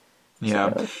movie.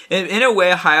 Yeah. So. In a way,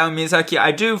 Hayao Miyazaki,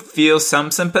 I do feel some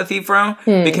sympathy for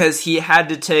him because he had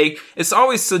to take... It's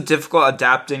always so difficult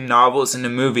adapting novels into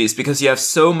movies because you have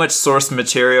so much source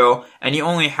material and you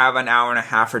only have an hour and a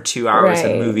half or 2 hours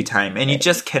of movie time. And you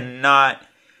just cannot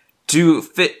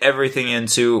fit everything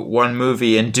into one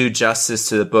movie and do justice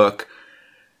to the book.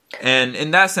 And in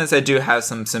that sense, I do have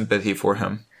some sympathy for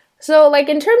him. So, like,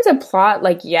 in terms of plot,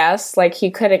 like, yes, like, he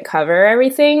couldn't cover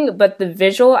everything, but the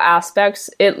visual aspects,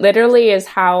 it literally is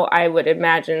how I would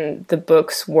imagine the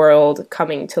book's world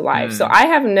coming to life. So I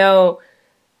have no,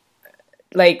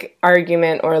 like,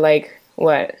 argument or, like,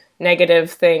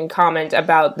 negative comment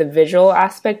about the visual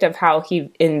aspect of how he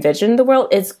envisioned the world.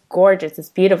 It's gorgeous. It's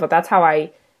beautiful. That's how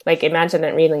I, like, imagine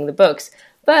it reading the books.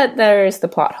 But there's the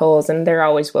plot holes, and there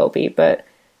always will be, but,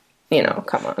 you know,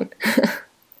 come on.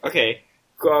 Okay,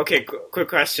 quick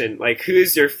question. Like, who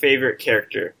is your favorite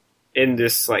character in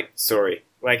this, like, story?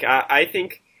 Like, I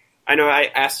think, I know I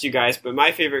asked you guys, but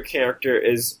my favorite character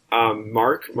is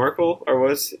Markle, or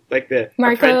was, like, the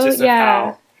apprentice of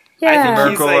Howl.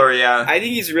 Yeah. I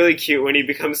think he's really cute when he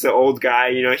becomes the old guy.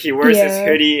 You know, he wears his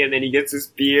hoodie and then he gets his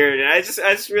beard, and I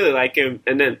just really like him.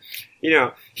 And then, you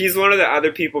know, he's one of the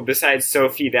other people besides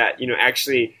Sophie that, you know,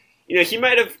 actually, you know, he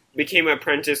might have became an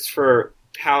apprentice for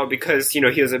Howl because, you know,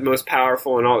 he was the most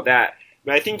powerful and all that.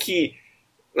 But I think he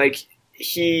in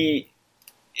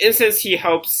a sense, he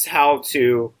helps Howl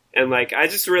too. And, like, I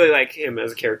just really like him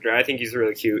as a character. I think he's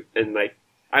really cute and, like,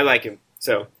 I like him.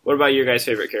 So, what about your guys'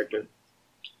 favorite character?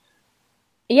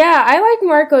 Yeah, I like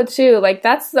Marco too. Like,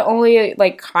 that's the only,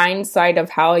 like, kind side of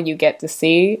Howl you get to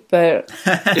see. But,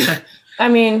 I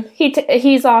mean,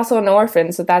 he's also an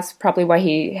orphan, so that's probably why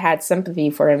he had sympathy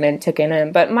for him and took in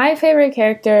him. But my favorite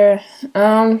character,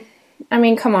 I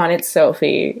mean, come on, it's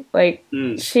Sophie. Like,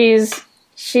 she's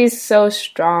so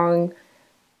strong,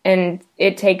 and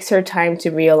it takes her time to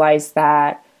realize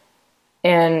that.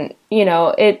 And, you know,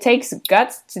 it takes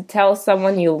guts to tell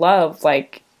someone you love,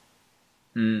 like,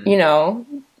 you know,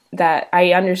 that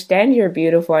I understand you're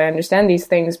beautiful, I understand these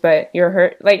things, but you're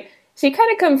hurt. Like, she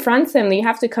kind of confronts him. You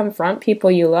have to confront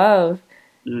people you love.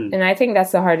 And I think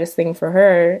that's the hardest thing for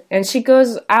her. And she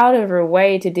goes out of her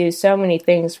way to do so many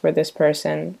things for this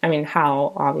person. I mean,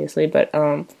 Howl, obviously, but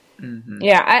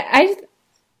yeah,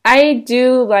 I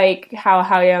do like how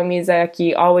Hayao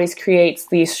Miyazaki always creates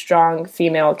these strong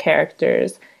female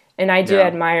characters. And I do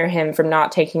admire him for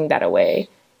not taking that away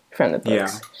from the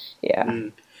books. Yeah.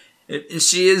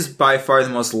 She is by far the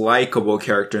most likable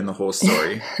character in the whole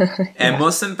story. And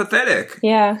most sympathetic.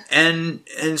 Yeah. And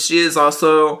she is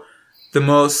also the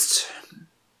most,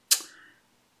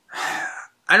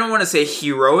 I don't want to say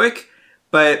heroic,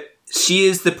 but she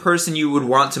is the person you would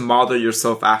want to model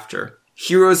yourself after.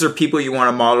 Heroes are people you want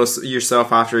to model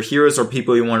yourself after. Heroes are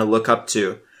people you want to look up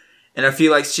to. And I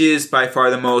feel like she is by far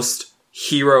the most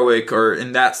heroic, or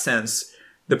in that sense,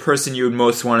 the person you would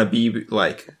most want to be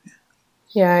like.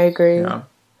 Yeah, I agree.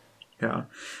 Yeah.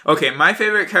 Okay, my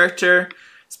favorite character,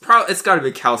 it's got to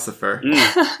be Calcifer.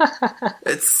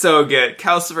 It's so good.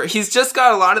 Calcifer, he's just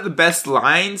got a lot of the best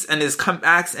lines and his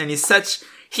comebacks, and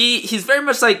he's very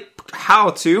much like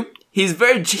Howl too.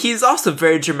 He's also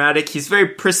very dramatic. He's very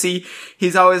prissy.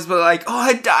 He's always been like, "Oh,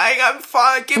 I'm dying. I'm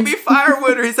fine. Give me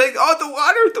firewood." Or he's like, "Oh, the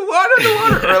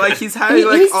water." Or like he's having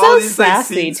like he's all so these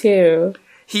sassy, like scenes too.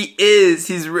 He is.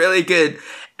 He's really good.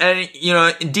 And, you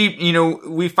know, deep, you know,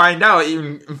 we find out,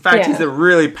 in fact, he's a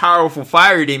really powerful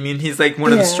fire demon. He's like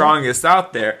one of the strongest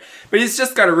out there. But he's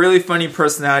just got a really funny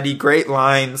personality, great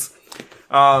lines.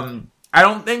 I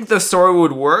don't think the story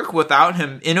would work without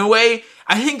him. In a way,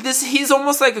 I think he's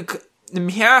almost like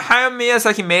Hayao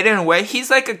Miyazaki made it in a way.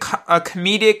 He's like a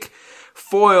comedic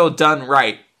foil done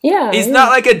right. Yeah. He's not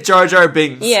like a Jar Jar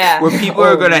Binks, where people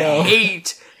are going to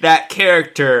hate that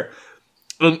character.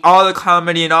 And all the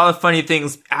comedy and all the funny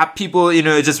things, people, you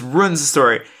know, it just ruins the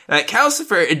story. Like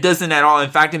Calcifer, it doesn't at all.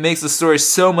 In fact, it makes the story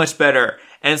so much better.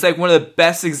 And it's like one of the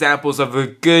best examples of a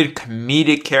good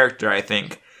comedic character, I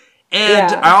think.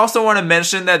 And I also want to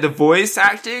mention that the voice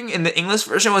acting in the English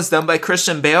version was done by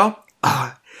Christian Bale.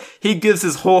 He gives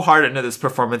his whole heart into this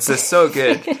performance. It's so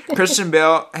good. Christian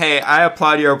Bale, hey, I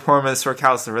applaud your performance for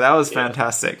Calcifer. That was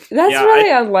fantastic. That's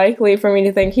really unlikely for me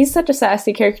to think. He's such a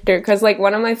sassy character, because, like,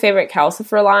 one of my favorite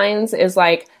Calcifer lines is,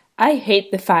 like, I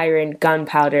hate the fire and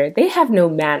gunpowder. They have no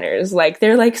manners. Like,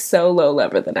 they're, like, so low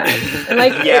level than I. And,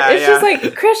 like, it's just,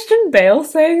 like, Christian Bale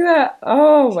saying that.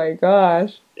 Oh, my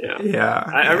gosh. Yeah.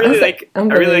 I really like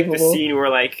the scene where,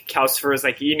 like, Calcifer is,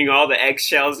 like, eating all the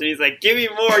eggshells, and he's like, give me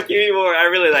more. I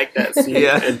really like that scene.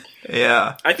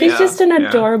 I think he's just an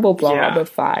adorable blob of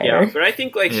fire. Yeah, but I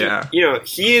think, like,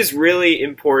 he is really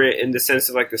important in the sense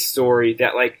of, like, the story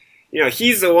that, like,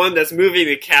 he's the one that's moving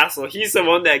the castle. He's the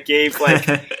one that gave, like,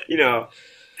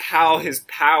 Howl his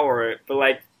power. But,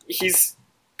 like, he's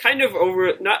kind of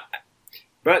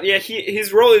but yeah,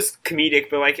 his role is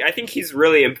comedic. But, like, I think he's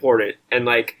really important. And,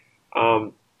 like,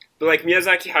 but, like,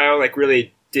 Miyazaki Hayao, like,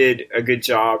 really did a good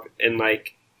job in,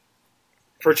 like,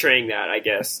 portraying that, I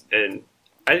guess. And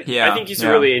I think he's a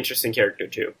really interesting character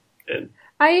too. And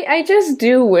I just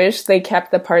do wish they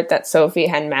kept the part that Sophie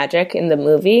had magic in the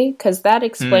movie, because that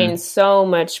explains so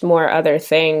much more other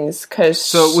things.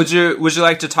 So would you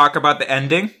like to talk about the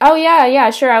ending? Oh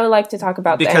yeah, sure. I would like to talk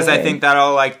about because the ending. I think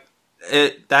that'll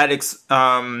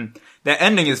the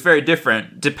ending is very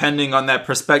different depending on that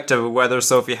perspective of whether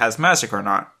Sophie has magic or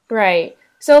not. Right.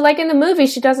 So, like, in the movie,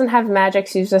 she doesn't have magic.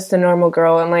 She's just a normal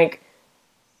girl, and, like,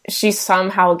 she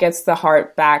somehow gets the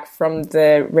heart back from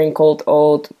the wrinkled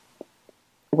old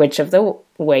Witch of the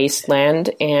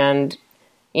Wasteland, and,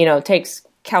 takes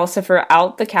Calcifer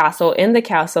out the castle, in the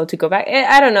castle, to go back.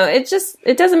 I don't know. It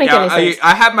doesn't make any sense.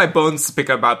 I have my bones to pick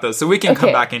about those, so we can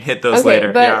come back and hit those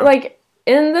later. But, like,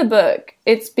 in the book,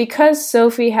 it's because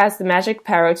Sophie has the magic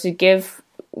power to give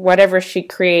whatever she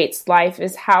creates life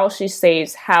is how she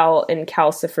saves Howl and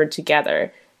Calcifer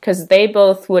together, because they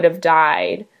both would have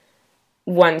died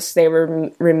once they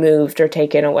were removed or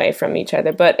taken away from each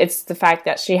other. But it's the fact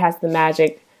that she has the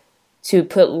magic to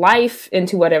put life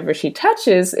into whatever she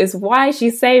touches is why she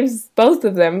saves both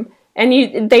of them. And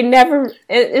in the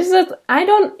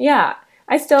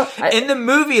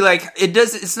movie, like,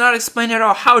 it's not explained at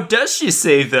all. How does she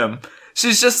save them?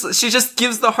 She just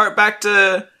gives the heart back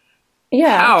to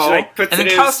Howl, she, like, puts and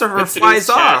then Calcifer flies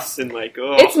off. And, like,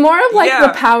 it's more of, like,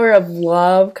 the power of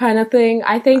love kind of thing.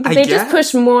 I think they just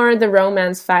push more the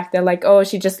romance factor, like, oh,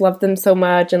 she just loved him so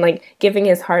much, and, like, giving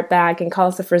his heart back, and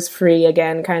Calcifer's free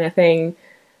again kind of thing.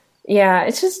 Yeah,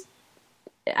 it's just,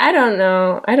 I don't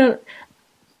know.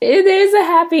 It is a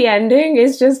happy ending.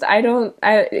 It's just,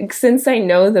 since I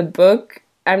know the book,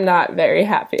 I'm not very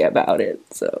happy about it,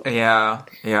 so. Yeah.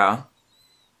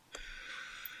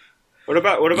 What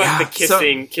about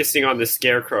the kissing on the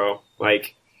scarecrow?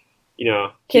 Like,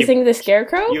 kissing the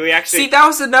scarecrow? You actually see, that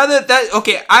was another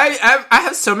okay. I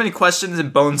have so many questions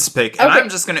and bones to pick, and I'm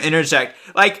just going to interject.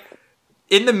 Like,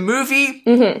 in the movie,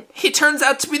 he turns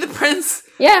out to be the prince.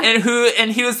 Yeah,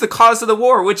 and he was the cause of the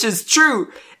war, which is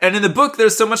true. And in the book,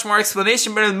 there's so much more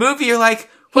explanation, but in the movie, you're like,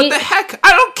 what the heck?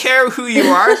 I don't care who you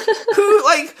are.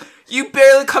 You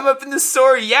barely come up in the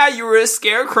story. Yeah, you were a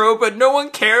scarecrow, but no one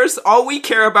cares. All we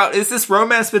care about is this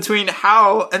romance between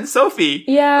Howl and Sophie.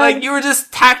 Yeah. Like, you were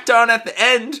just tacked on at the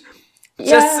end.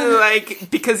 Just to, like,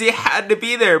 because he had to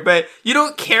be there. But you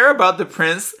don't care about the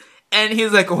prince. And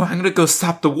he's like, oh, I'm gonna go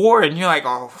stop the war. And you're like,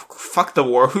 oh, fuck the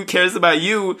war. Who cares about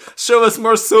you? Show us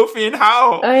more Sophie and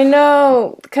Howl. I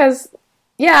know. Because,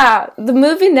 the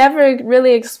movie never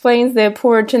really explains the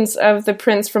importance of the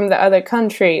prince from the other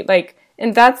country. Like,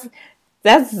 and that's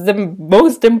the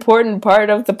most important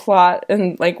part of the plot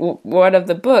and, like, one of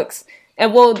the books.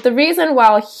 And, well, the reason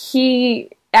why he,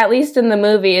 at least in the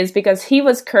movie, is because he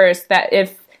was cursed that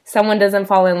if someone doesn't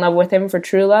fall in love with him for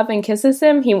true love and kisses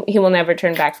him, he will never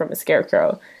turn back from a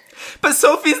scarecrow. But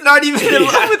Sophie's not even in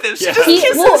love with him. She just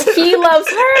kisses him. He loves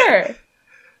her.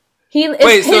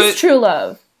 It's his true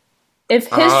love. If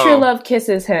his true love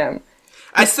kisses him.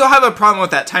 I still have a problem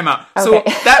with that. Time out. Okay. So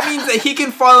that means that he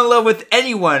can fall in love with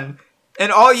anyone.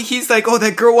 And he's like, oh,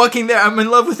 that girl walking there, I'm in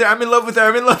love with her. No,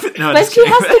 but she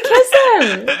has to kiss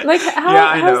him. Like,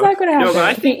 how's that going to happen? No, but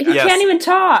I think, he can't even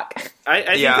talk. I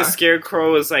think the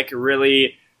scarecrow was, like,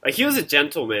 really, like, he was a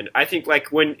gentleman. I think,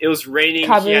 like, when it was raining,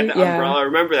 he had the umbrella.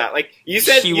 Remember that? Like, you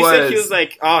said he was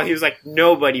like, he was like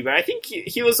nobody. But I think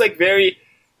he was, like, very,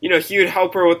 he would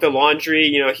help her with the laundry.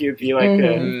 He would be like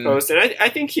the host. And I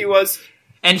think he was.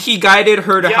 And he guided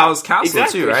her to Howl's castle,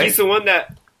 too, right? He's the one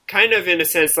that kind of, in a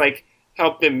sense, like,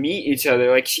 help them meet each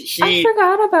other. Like I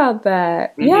forgot about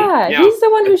that. Mhm, Yeah, yeah. he's the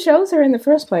one who shows her in the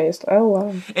first place. Oh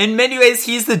wow. In many ways,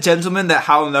 he's the gentleman that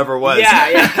Howl never was. Yeah.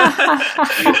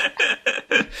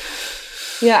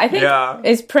 Yeah, I think Yeah.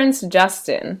 it's Prince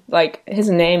Justin. Like his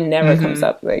name never comes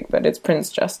up, like, but it's Prince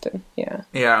Justin. Yeah.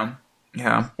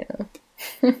 Yeah.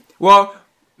 Well,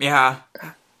 yeah.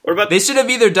 What about They should have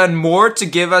either done more to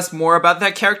give us more about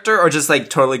that character, or just like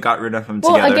totally got rid of him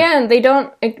Well, together. again, they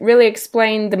don't really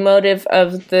explain the motive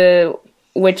of the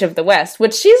Witch of the West,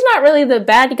 which she's not really the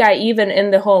bad guy even in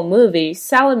the whole movie.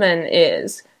 Solomon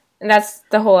is, and that's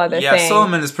the whole other Yeah, thing.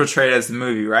 Solomon is portrayed as the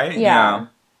movie, right? Yeah.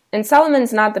 And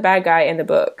Solomon's not the bad guy in the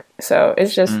book, so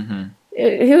it's just Mm-hmm.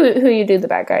 who you do the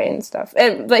bad guy and stuff.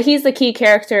 But he's the key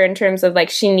character in terms of like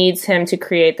she needs him to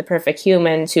create the perfect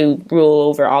human to rule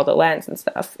over all the lands and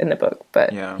stuff in the book,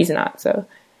 but he's not. So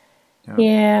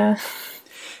yeah.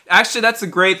 Actually, that's a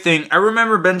great thing. I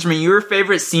remember, Benjamin, your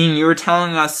favorite scene. You were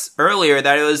telling us earlier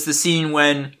that it was the scene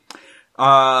when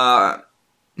Howl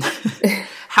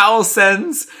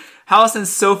sends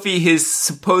Sophie, his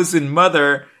supposed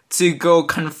mother, to go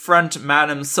confront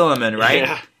Madame Solomon, right?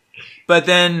 Yeah. But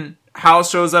then Howl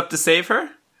shows up to save her?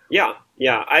 Yeah.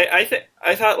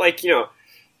 I thought, like,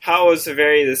 Hal was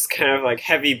this kind of like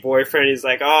heavy boyfriend. He's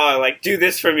like, oh, like, do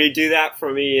this for me, do that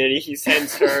for me, and he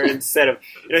sends her instead of,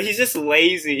 he's just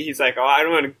lazy. He's like, oh, I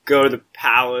don't want to go to the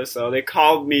palace. Oh, they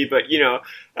called me, but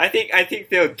I think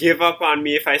they'll give up on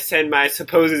me if I send my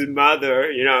supposed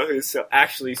mother, who's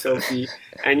actually Sophie,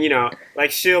 and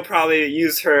like she'll probably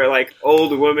use her like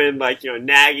old woman like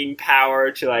nagging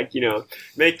power to like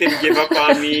make them give up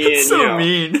on me, and so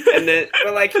mean. And then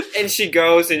but like and she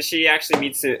goes and she actually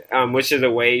meets Witch of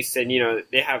the Waste, and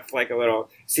they have like a little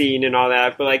scene and all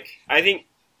that. But like I think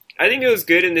it was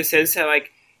good in the sense that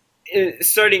like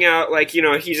starting out, like,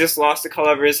 he just lost the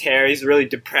color of his hair. He's really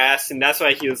depressed, and that's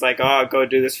why he was like, oh, go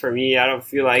do this for me. I don't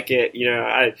feel like it.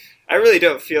 I really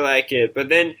don't feel like it. But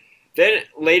then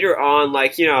later on,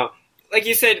 like, like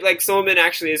you said, like, Solomon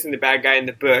actually isn't the bad guy in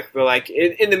the book, but, like,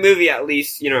 in the movie, at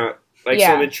least, like,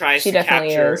 Solomon tries to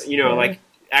capture, like,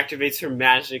 activates her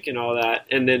magic and all that.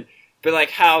 And then, but, like,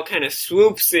 Hal kind of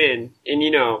swoops in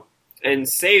and, and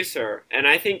saves her. And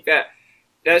I think that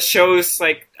shows,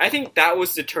 like, I think that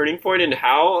was the turning point in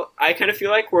how I kind of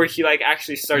feel like where he, like,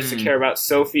 actually starts to care about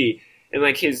Sophie, and,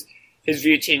 like, his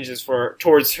view changes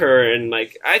towards her, and,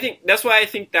 like, I think that's why I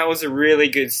think that was a really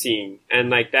good scene, and,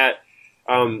 like, that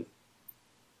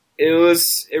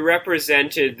it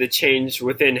represented the change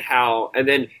within Hal. And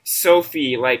then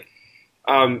Sophie, like,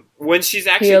 when she's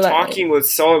actually talking with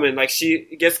Solomon, like,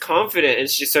 she gets confident and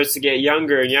she starts to get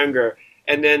younger and younger,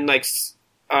 and then, like,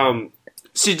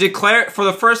 for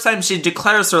the first time, she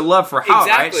declares her love for Hal,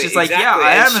 right? She's like, yeah,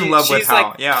 I am in love with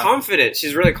Hal. She's, like, confident.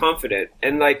 She's really confident.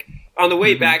 And, like, on the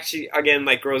way back, she, again,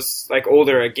 like, grows, like,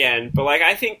 older again. But, like,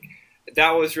 I think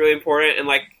that was really important. And,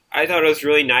 like, I thought it was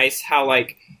really nice how,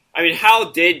 like, I mean,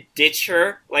 Hal did ditch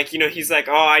her. Like, he's like,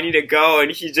 oh, I need to go.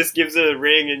 And he just gives her the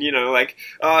ring and, like,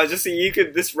 oh, just so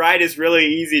this ride is really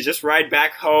easy. Just ride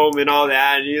back home and all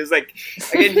that. And he was like,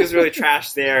 again, he was really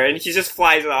trashed there. And he just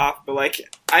flies off. But, like,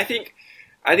 I think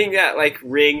that, like,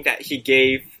 ring that he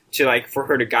gave to, like, for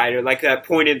her to guide her, like, that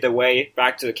pointed the way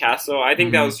back to the castle, I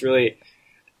think that was really,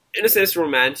 in a sense,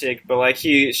 romantic, but, like,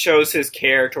 he shows his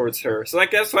care towards her. So, like,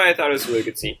 that's why I thought it was a really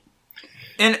good scene.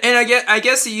 And I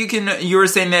guess you were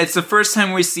saying that it's the first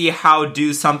time we see Hal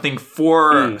do something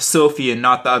for Sophie and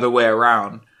not the other way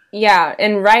around. Yeah,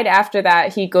 and right after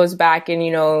that, he goes back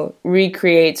and,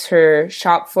 recreates her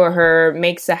shop for her,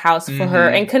 makes a house for her,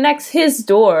 and connects his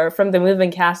door from the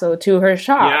moving castle to her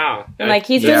shop. Yeah. And, like,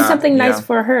 he's doing something nice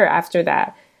for her after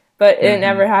that. But it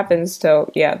never happens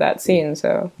till, that scene,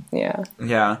 so, yeah.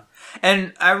 Yeah.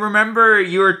 And I remember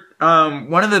you were,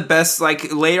 one of the best,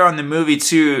 like, later on in the movie,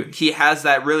 too, he has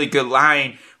that really good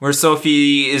line where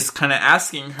Sophie is kind of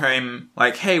asking him,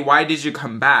 like, hey, why did you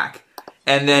come back?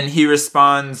 And then he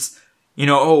responds,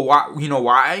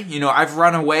 why? I've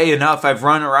run away enough. I've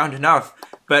run around enough.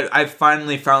 But I've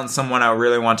finally found someone I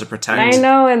really want to protect. I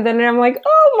know. And then I'm like,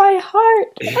 oh, my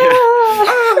heart.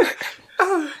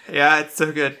 Ah. Yeah, it's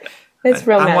so good. It's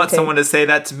romantic. I want someone to say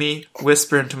that to me,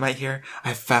 whisper into my ear.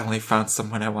 I finally found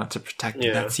someone I want to protect,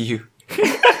 and that's you.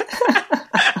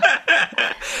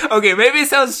 Okay, maybe it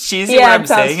sounds cheesy when I'm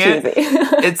saying it.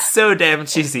 It's so damn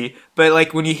cheesy. But,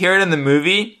 like, when you hear it in the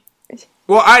movie...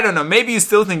 Well, I don't know. Maybe you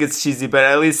still think it's cheesy, but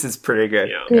at least it's pretty good.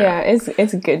 Yeah,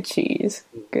 it's good cheese.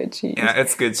 Good cheese. Yeah,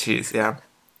 it's good cheese, yeah.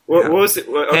 What was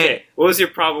your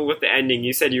problem with the ending?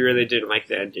 You said you really didn't like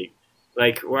the ending.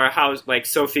 Like, how, like,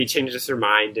 Sophie changes her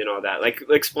mind and all that. Like,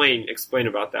 explain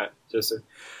about that, Joseph.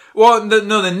 Well, the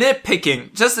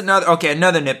nitpicking. Just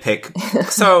another nitpick.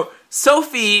 So,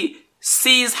 Sophie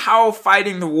sees Howl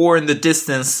fighting the war in the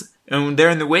distance, and they're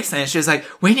in the wasteland, and she's like,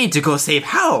 we need to go save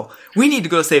Howl.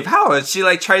 And she,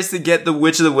 like, tries to get the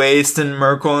Witch of the Waste and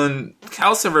Merkel and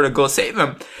Calcifer to go save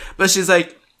him. But she's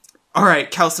like,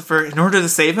 alright, Calcifer, in order to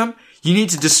save him, you need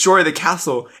to destroy the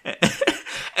castle.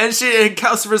 And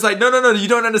Calcifer's like, no, you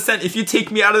don't understand. If you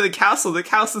take me out of the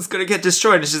castle's gonna get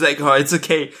destroyed. And she's like, oh, it's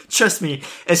okay. Trust me.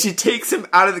 And she takes him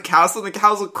out of the castle, and the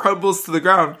castle crumbles to the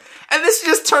ground. And then she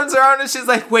just turns around and she's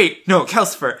like, wait, no,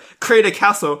 Calcifer, create a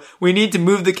castle. We need to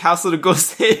move the castle to go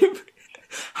save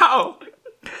Howl.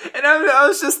 And I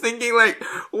was just thinking, like,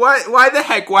 why the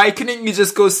heck? Why couldn't you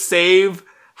just go save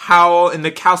Howl in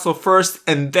the castle first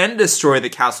and then destroy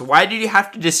the castle? Why did you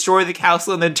have to destroy the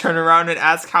castle and then turn around and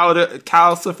ask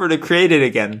Calcifer to create it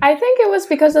again? I think it was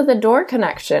because of the door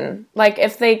connection. Like,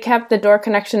 if they kept the door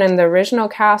connection in the original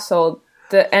castle,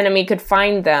 the enemy could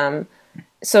find them.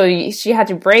 So she had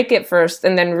to break it first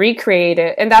and then recreate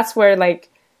it. And that's where, like,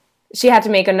 she had to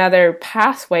make another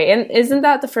pathway. And isn't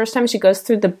that the first time she goes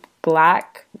through the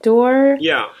black door?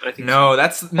 Yeah, I think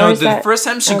the first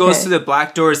time she goes through the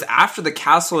black door is after the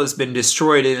castle has been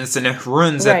destroyed and it's in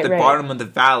ruins at the bottom of the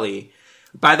valley.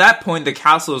 By that point, the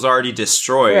castle is already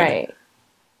destroyed. Right.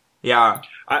 Yeah.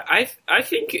 I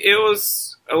think it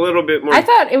was a little bit more... I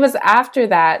thought it was after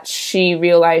that she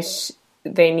realized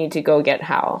they need to go get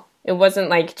Howl. It wasn't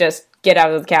like just get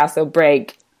out of the castle,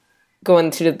 break, go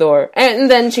into the door. And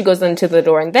then she goes into the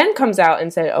door and then comes out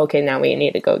and said, okay, now we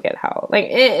need to go get Howl. Like,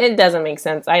 it doesn't make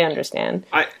sense. I understand.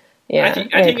 I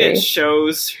think it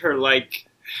shows her, like...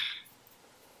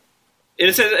 In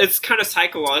a sense, it's kind of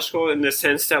psychological in the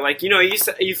sense that, like, you know,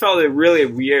 you felt it really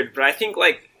weird, but I think,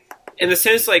 like, in the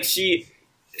sense, like, she's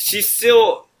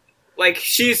still... Like,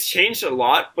 she's changed a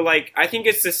lot, but, like, I think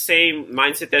it's the same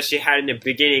mindset that she had in the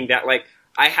beginning that, like,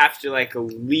 I have to, like,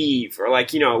 leave, or,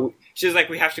 like, you know, she's like,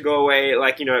 we have to go away,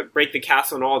 like, you know, break the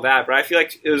castle and all that, but I feel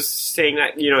like it was saying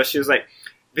that, you know, she was like,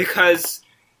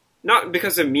 not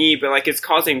because of me, but, like, it's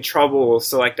causing trouble,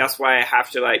 so, like, that's why I have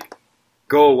to, like,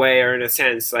 go away, or in a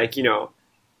sense, like, you know,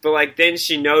 but, like, then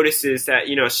she notices that,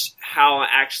 you know, Hal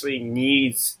actually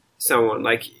needs someone,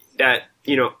 like, that,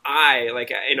 you know,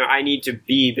 I need to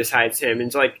be besides him,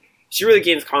 and, so, like, she really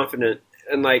gains confidence,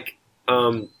 and, like,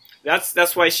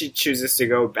 that's why she chooses to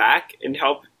go back and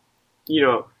help, you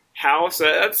know, Hal. So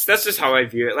that's just how I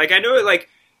view it. Like, I know it, like,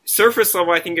 surface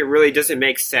level, I think it really doesn't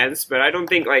make sense, but I don't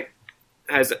think, like,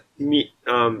 as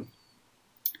Miyazaki,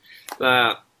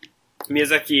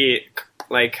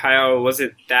 like, Hayao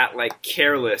wasn't that, like,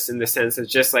 careless in the sense of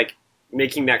just, like,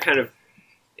 making that kind of,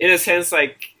 in a sense,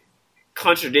 like,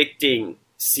 contradicting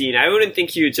scene. I wouldn't think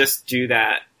he would just do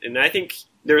that, and I think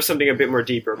there was something a bit more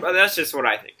deeper, but that's just what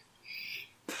I think.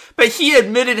 But he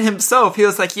admitted himself. He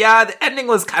was like, yeah, the ending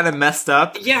was kind of messed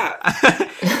up. Yeah.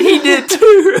 He did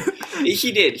too.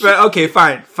 He did. But okay,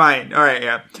 fine. All right,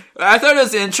 yeah. I thought it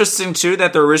was interesting too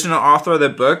that the original author of the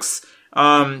books,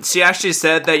 she actually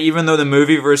said that even though the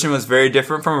movie version was very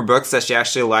different from her books, that she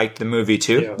actually liked the movie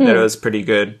too. Yeah. That it was pretty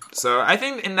good. So I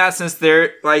think in that sense,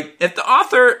 they're like, if the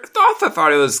author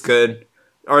thought it was good,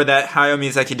 or that Hayao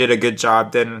Miyazaki did a good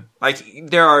job, then, like,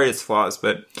 there are its flaws,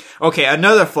 but... Okay,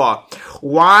 another flaw.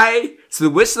 Why... So, the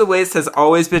Witch of the Waste has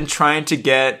always been trying to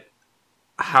get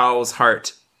Howl's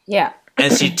heart. Yeah.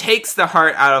 And she takes the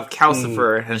heart out of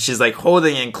Calcifer, and she's, like,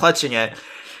 holding and clutching it.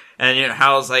 And, you know,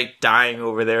 Howl's, like, dying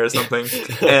over there or something.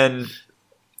 And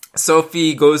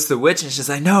Sophie goes to the witch, and she's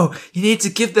like, no, you need to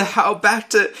give the heart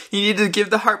back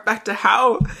to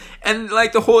Howl. And,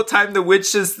 like, the whole time the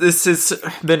witch this has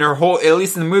been her whole, at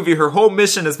least in the movie, her whole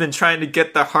mission has been trying to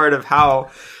get the heart of Howl.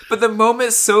 But the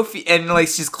moment Sophie, and, like,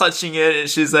 she's clutching it, and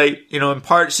she's, like, you know, in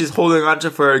part, she's holding on to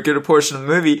it for a good portion of the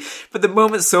movie. But the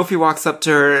moment Sophie walks up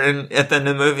to her, and at the end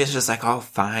of the movie, it's just like, oh,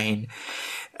 fine.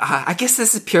 I guess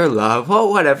this is pure love. Well,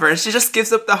 whatever. And she just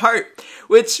gives up the heart,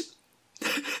 which...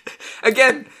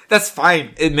 Again, that's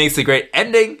fine. It makes a great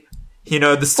ending. You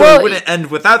know, the story wouldn't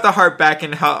end without the heart back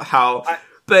in Howl.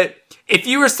 But if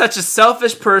you were such a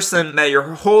selfish person that your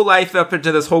whole life up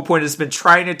until this whole point has been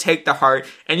trying to take the heart,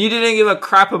 and you didn't give a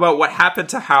crap about what happened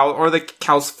to Howl or the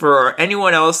Calcifer or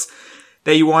anyone else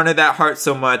that you wanted that heart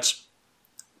so much,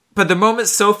 but the moment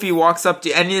Sophie walks up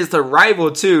to, and is the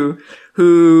rival too,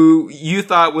 who you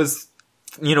thought was,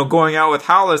 you know, going out with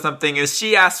Howl or something, is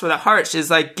she asks for the heart.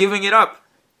 She's like giving it up.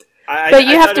 But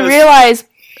you have to realize,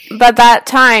 by that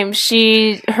time,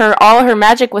 all her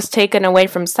magic was taken away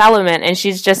from Salomon, and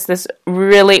she's just this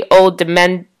really old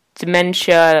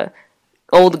dementia,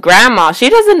 old grandma. She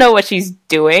doesn't know what she's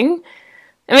doing.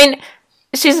 I mean,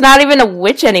 she's not even a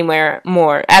witch anymore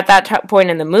more at that point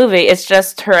in the movie. It's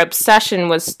just her obsession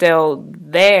was still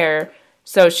there.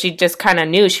 So she just kind of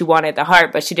knew she wanted the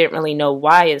heart, but she didn't really know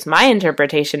why, is my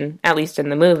interpretation, at least in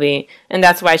the movie. And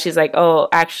that's why she's like, oh,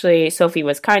 actually, Sophie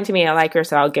was kind to me. I like her,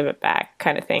 so I'll give it back,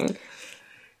 kind of thing.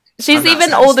 She's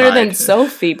even older than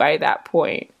Sophie by that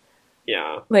point.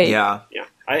 Yeah. Like, yeah.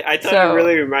 I thought it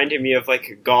really reminded me of,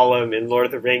 like, Gollum in Lord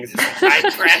of the Rings. It's like, my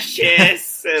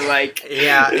precious! And, like...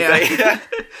 Yeah.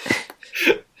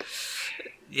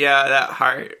 Yeah,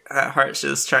 that heart's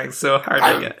just trying so hard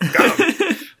to get.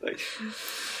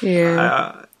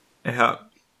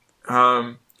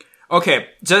 Okay,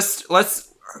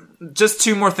 just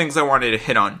two more things I wanted to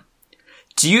hit on.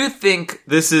 Do you think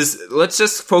this is, let's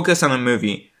just focus on the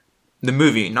movie,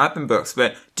 not the books,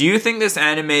 but do you think this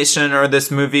animation or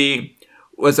this movie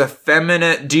was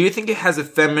do you think it has a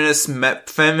feminist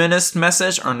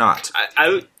message or not?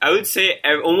 I would say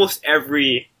almost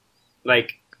every,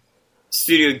 like,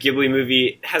 Studio Ghibli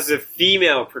movie has a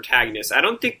female protagonist. I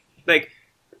don't think, like,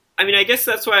 I mean, I guess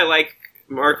that's why I like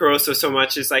Marco Rosso so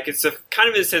much, is like, it's a kind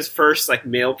of in a sense first, like,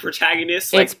 male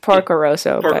protagonist. Like, it's Porco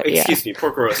Rosso, excuse me,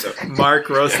 Porco Rosso. Mark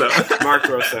Rosso. Mark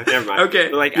Rosso, never mind. Okay,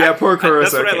 but, like, Porco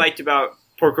Rosso. That's what I liked about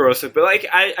Porco Rosso. But, like,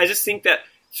 I just think that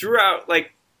throughout,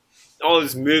 like, all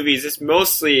his movies, it's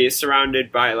mostly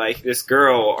surrounded by, like, this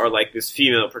girl or, like, this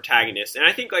female protagonist. And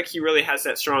I think, like, he really has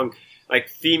that strong, like,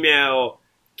 female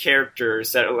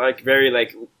characters that are, like, very,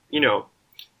 like, you know,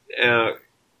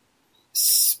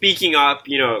 speaking up,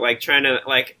 you know, like, trying to,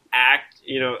 like, act,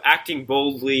 you know, acting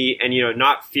boldly and, you know,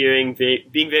 not fearing,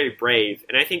 being very brave.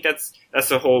 And I think that's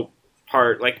the whole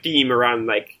part, like, theme around,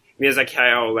 like, Miyazaki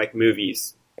Hayao, like,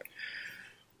 movies.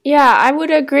 Yeah, I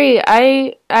would agree.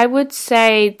 I would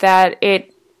say that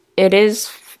it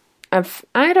is,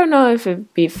 I don't know if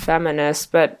it'd be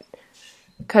feminist, but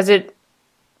because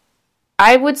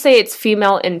I would say it's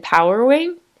female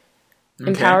empowering,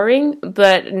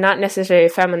 but not necessarily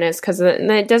feminist, because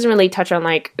it doesn't really touch on,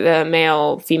 like, the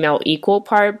male-female equal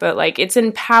part, but, like, it's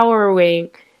empowering,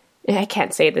 I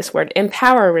can't say this word,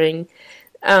 empowering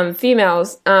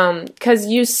females, because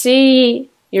you see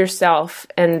yourself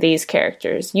in these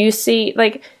characters. You see,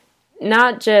 like,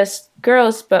 not just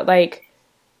girls, but, like,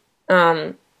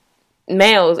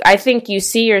 males. I think you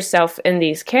see yourself in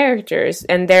these characters,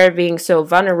 and they're being so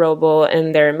vulnerable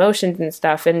in their emotions and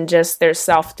stuff, and just their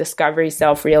self-discovery,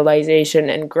 self-realization,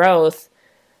 and growth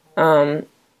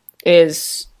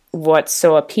is what's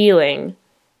so appealing.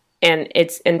 And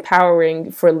it's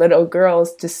empowering for little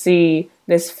girls to see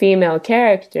this female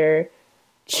character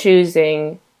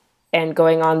choosing and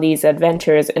going on these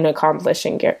adventures and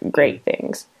accomplishing great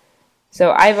things.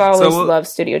 So I've always loved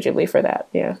Studio Ghibli for that,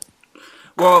 yeah.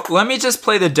 Well, let me just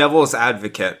play the devil's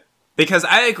advocate. Because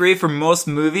I agree, for most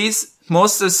movies,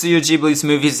 most of Studio Ghibli's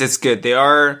movies, it's good. They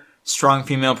are strong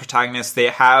female protagonists. They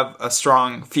have a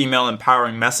strong female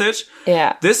empowering message.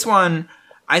 Yeah. This one,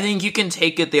 I think you can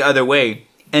take it the other way.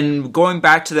 And going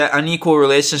back to that unequal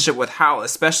relationship with Howl,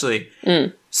 especially.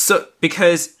 So,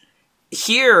 because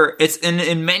here, it's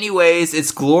in many ways,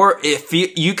 it's if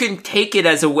you can take it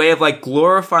as a way of, like,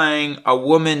 glorifying a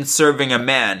woman serving a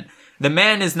man. The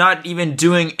man is not even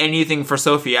doing anything for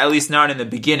Sophie, at least not in the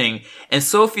beginning. And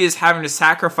Sophie is having to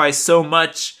sacrifice so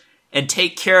much and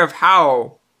take care of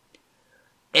Howl.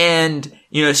 And,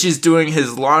 you know, she's doing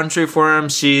his laundry for him.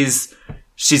 She's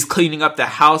cleaning up the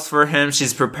house for him.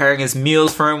 She's preparing his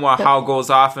meals for him while Howl goes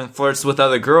off and flirts with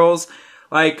other girls.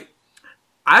 Like,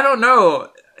 I don't know.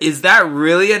 Is that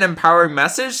really an empowering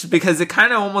message? Because it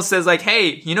kind of almost says, like,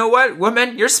 hey, you know what,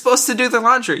 women, you're supposed to do the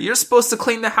laundry. You're supposed to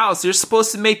clean the house. You're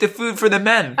supposed to make the food for the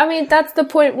men. I mean, that's the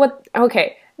point.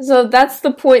 So that's the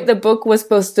point the book was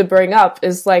supposed to bring up,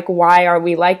 is, like, why are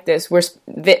we like this?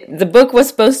 The book was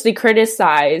supposed to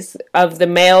criticize of the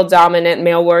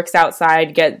male works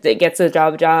outside, gets the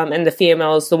job done, and the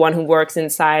female is the one who works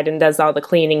inside and does all the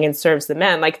cleaning and serves the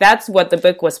men. Like, that's what the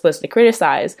book was supposed to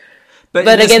criticize.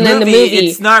 But again, in the movie,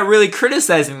 it's not really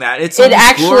criticizing that. It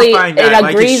actually glorifying that. It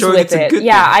agrees like, with it.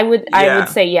 Yeah, I would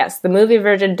say yes. The movie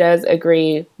version does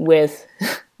agree with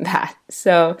that.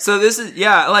 So this is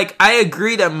like, I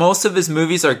agree that most of his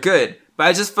movies are good, but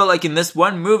I just felt like in this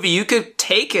one movie you could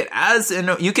take it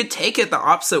the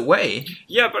opposite way.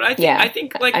 Yeah, but I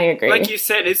think like, I agree. Like you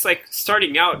said, it's like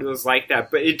starting out it was like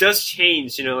that, but it does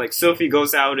change. You know, like Sophie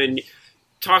goes out and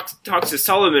talks to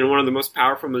Solomon, one of the most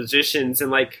powerful magicians,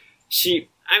 and like.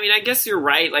 I guess you're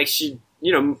right, like, she,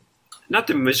 you know, not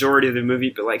the majority of the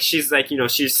movie, but, like, she's, like, you know,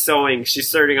 she's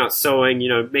starting out sewing, you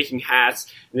know, making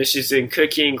hats, and then she's doing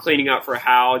cooking, cleaning up for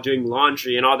Howl, doing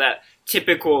laundry, and all that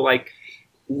typical, like,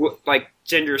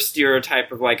 gender stereotype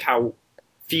of, like, how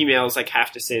females like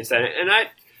have to stay inside.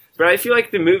 But I feel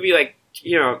like the movie, like,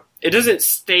 you know, it doesn't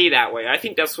stay that way. I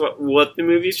think that's what the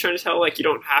movie's trying to tell. Like, you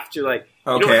don't have to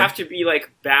you don't have to be like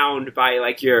bound by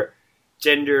like your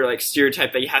gender like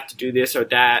stereotype that you have to do this or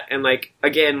that. And like,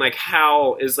 again, like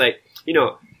Hal is like, you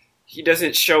know, he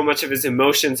doesn't show much of his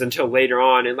emotions until later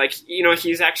on, and like, you know,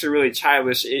 he's actually really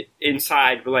childish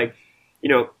inside, but like, you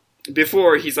know,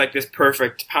 before he's like this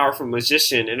perfect, powerful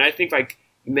magician. And I think like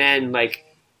men, like,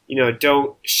 you know,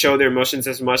 don't show their emotions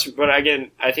as much. But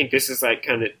again, I think this is like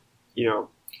kind of, you know,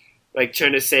 like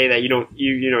trying to say that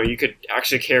you could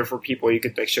actually care for people, you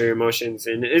could like show your emotions,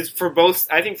 and it's for both.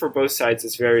 I think for both sides,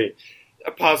 it's very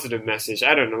a positive message.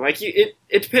 I don't know, like it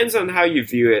depends on how you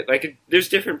view it. Like there's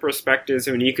different perspectives,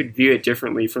 and you could view it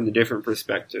differently from the different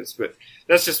perspectives. But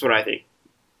that's just what I think.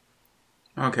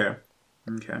 Okay.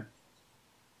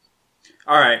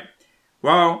 All right.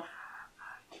 Well,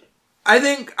 I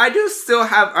think I do still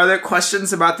have other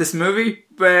questions about this movie,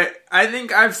 but I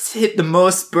think I've hit the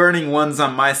most burning ones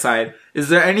on my side. Is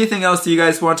there anything else you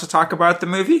guys want to talk about the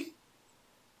movie?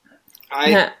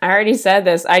 I already said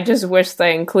this. I just wish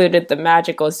they included the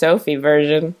magical Sophie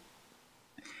version.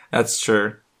 That's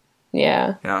true.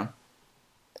 Yeah.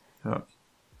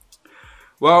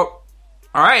 Well,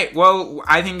 all right. Well,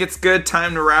 I think it's good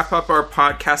time to wrap up our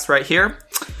podcast right here.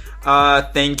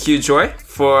 Thank you, Joy,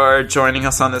 for joining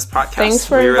us on this podcast. Thanks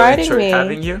for inviting me. We really enjoyed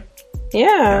having you.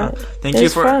 Yeah.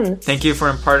 Thank you for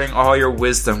imparting all your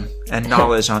wisdom and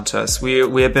knowledge onto us. We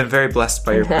have been very blessed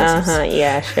by your presence.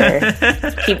 Yeah, sure.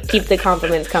 keep the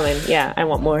compliments coming. Yeah, I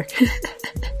want more.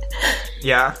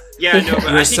 Yeah. Yeah, no,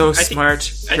 but you're so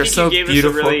smart. You're so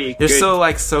beautiful. You're so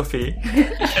like Sophie.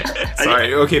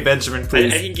 Sorry. Okay, Benjamin,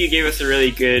 please. I think you gave us a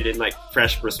really good and like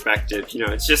fresh perspective. You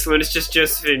know, it's just when it's just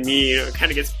Joseph and me, you know, it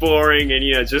kind of gets boring, and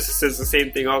you know, Joseph says the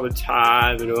same thing all the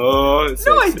time, and I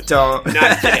don't. No,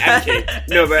 I'm kidding.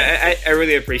 No, but I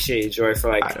really appreciate you, Joy,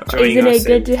 for like joining us.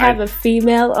 Isn't it good to have a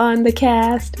female on the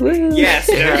cast? Woo. Yes,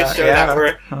 you know, to show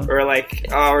that we're like,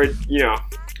 you know,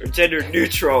 gender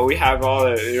neutral. We have all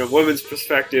the women's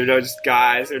perspective, not just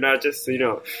guys, or not just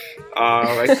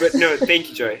But no, thank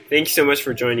you, Joy. Thank you so much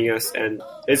for joining us, and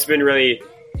it's been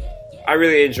I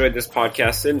really enjoyed this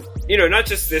podcast, and not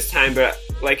just this time, but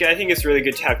like I think it's really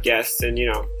good to have guests, and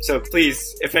so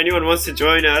please, if anyone wants to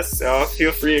join us,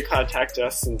 feel free to contact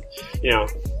us, and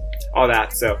all that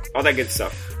good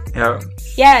stuff.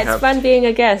 Yeah, it's fun being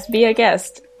a guest. Be a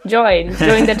guest. Join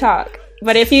the talk.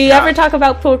 But if you ever talk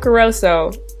about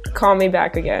Pokoroso, call me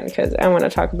back again, because I want to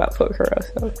talk about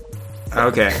Pokoroso.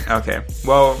 Okay.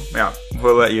 Well,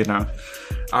 we'll let you know.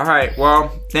 All right. Well,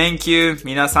 thank you.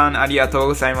 Minasan,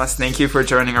 arigatou gozaimasu. Thank you for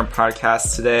joining our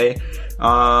podcast today.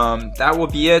 That will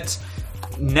be it.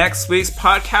 Next week's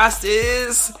podcast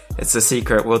it's a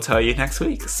secret. We'll tell you next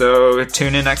week. So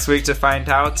tune in next week to find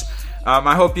out.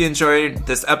 I hope you enjoyed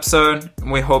this episode.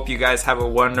 We hope you guys have a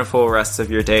wonderful rest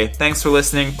of your day. Thanks for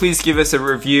listening. Please give us a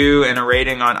review and a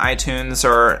rating on iTunes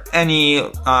or any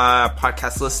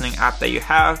podcast listening app that you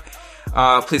have.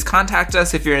 Please contact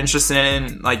us if you're interested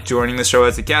in joining the show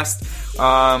as a guest.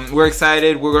 We're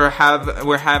excited. We're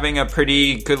having a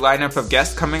pretty good lineup of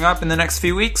guests coming up in the next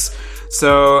few weeks.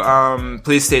 So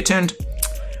please stay tuned.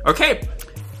 Okay,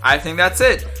 I think that's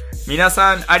it. 皆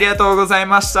さんありがとうござい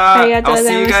ました。I'll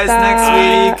see you guys next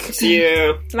week. See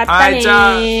you. またねー。はい、じ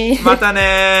ゃあ、また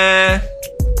ねー。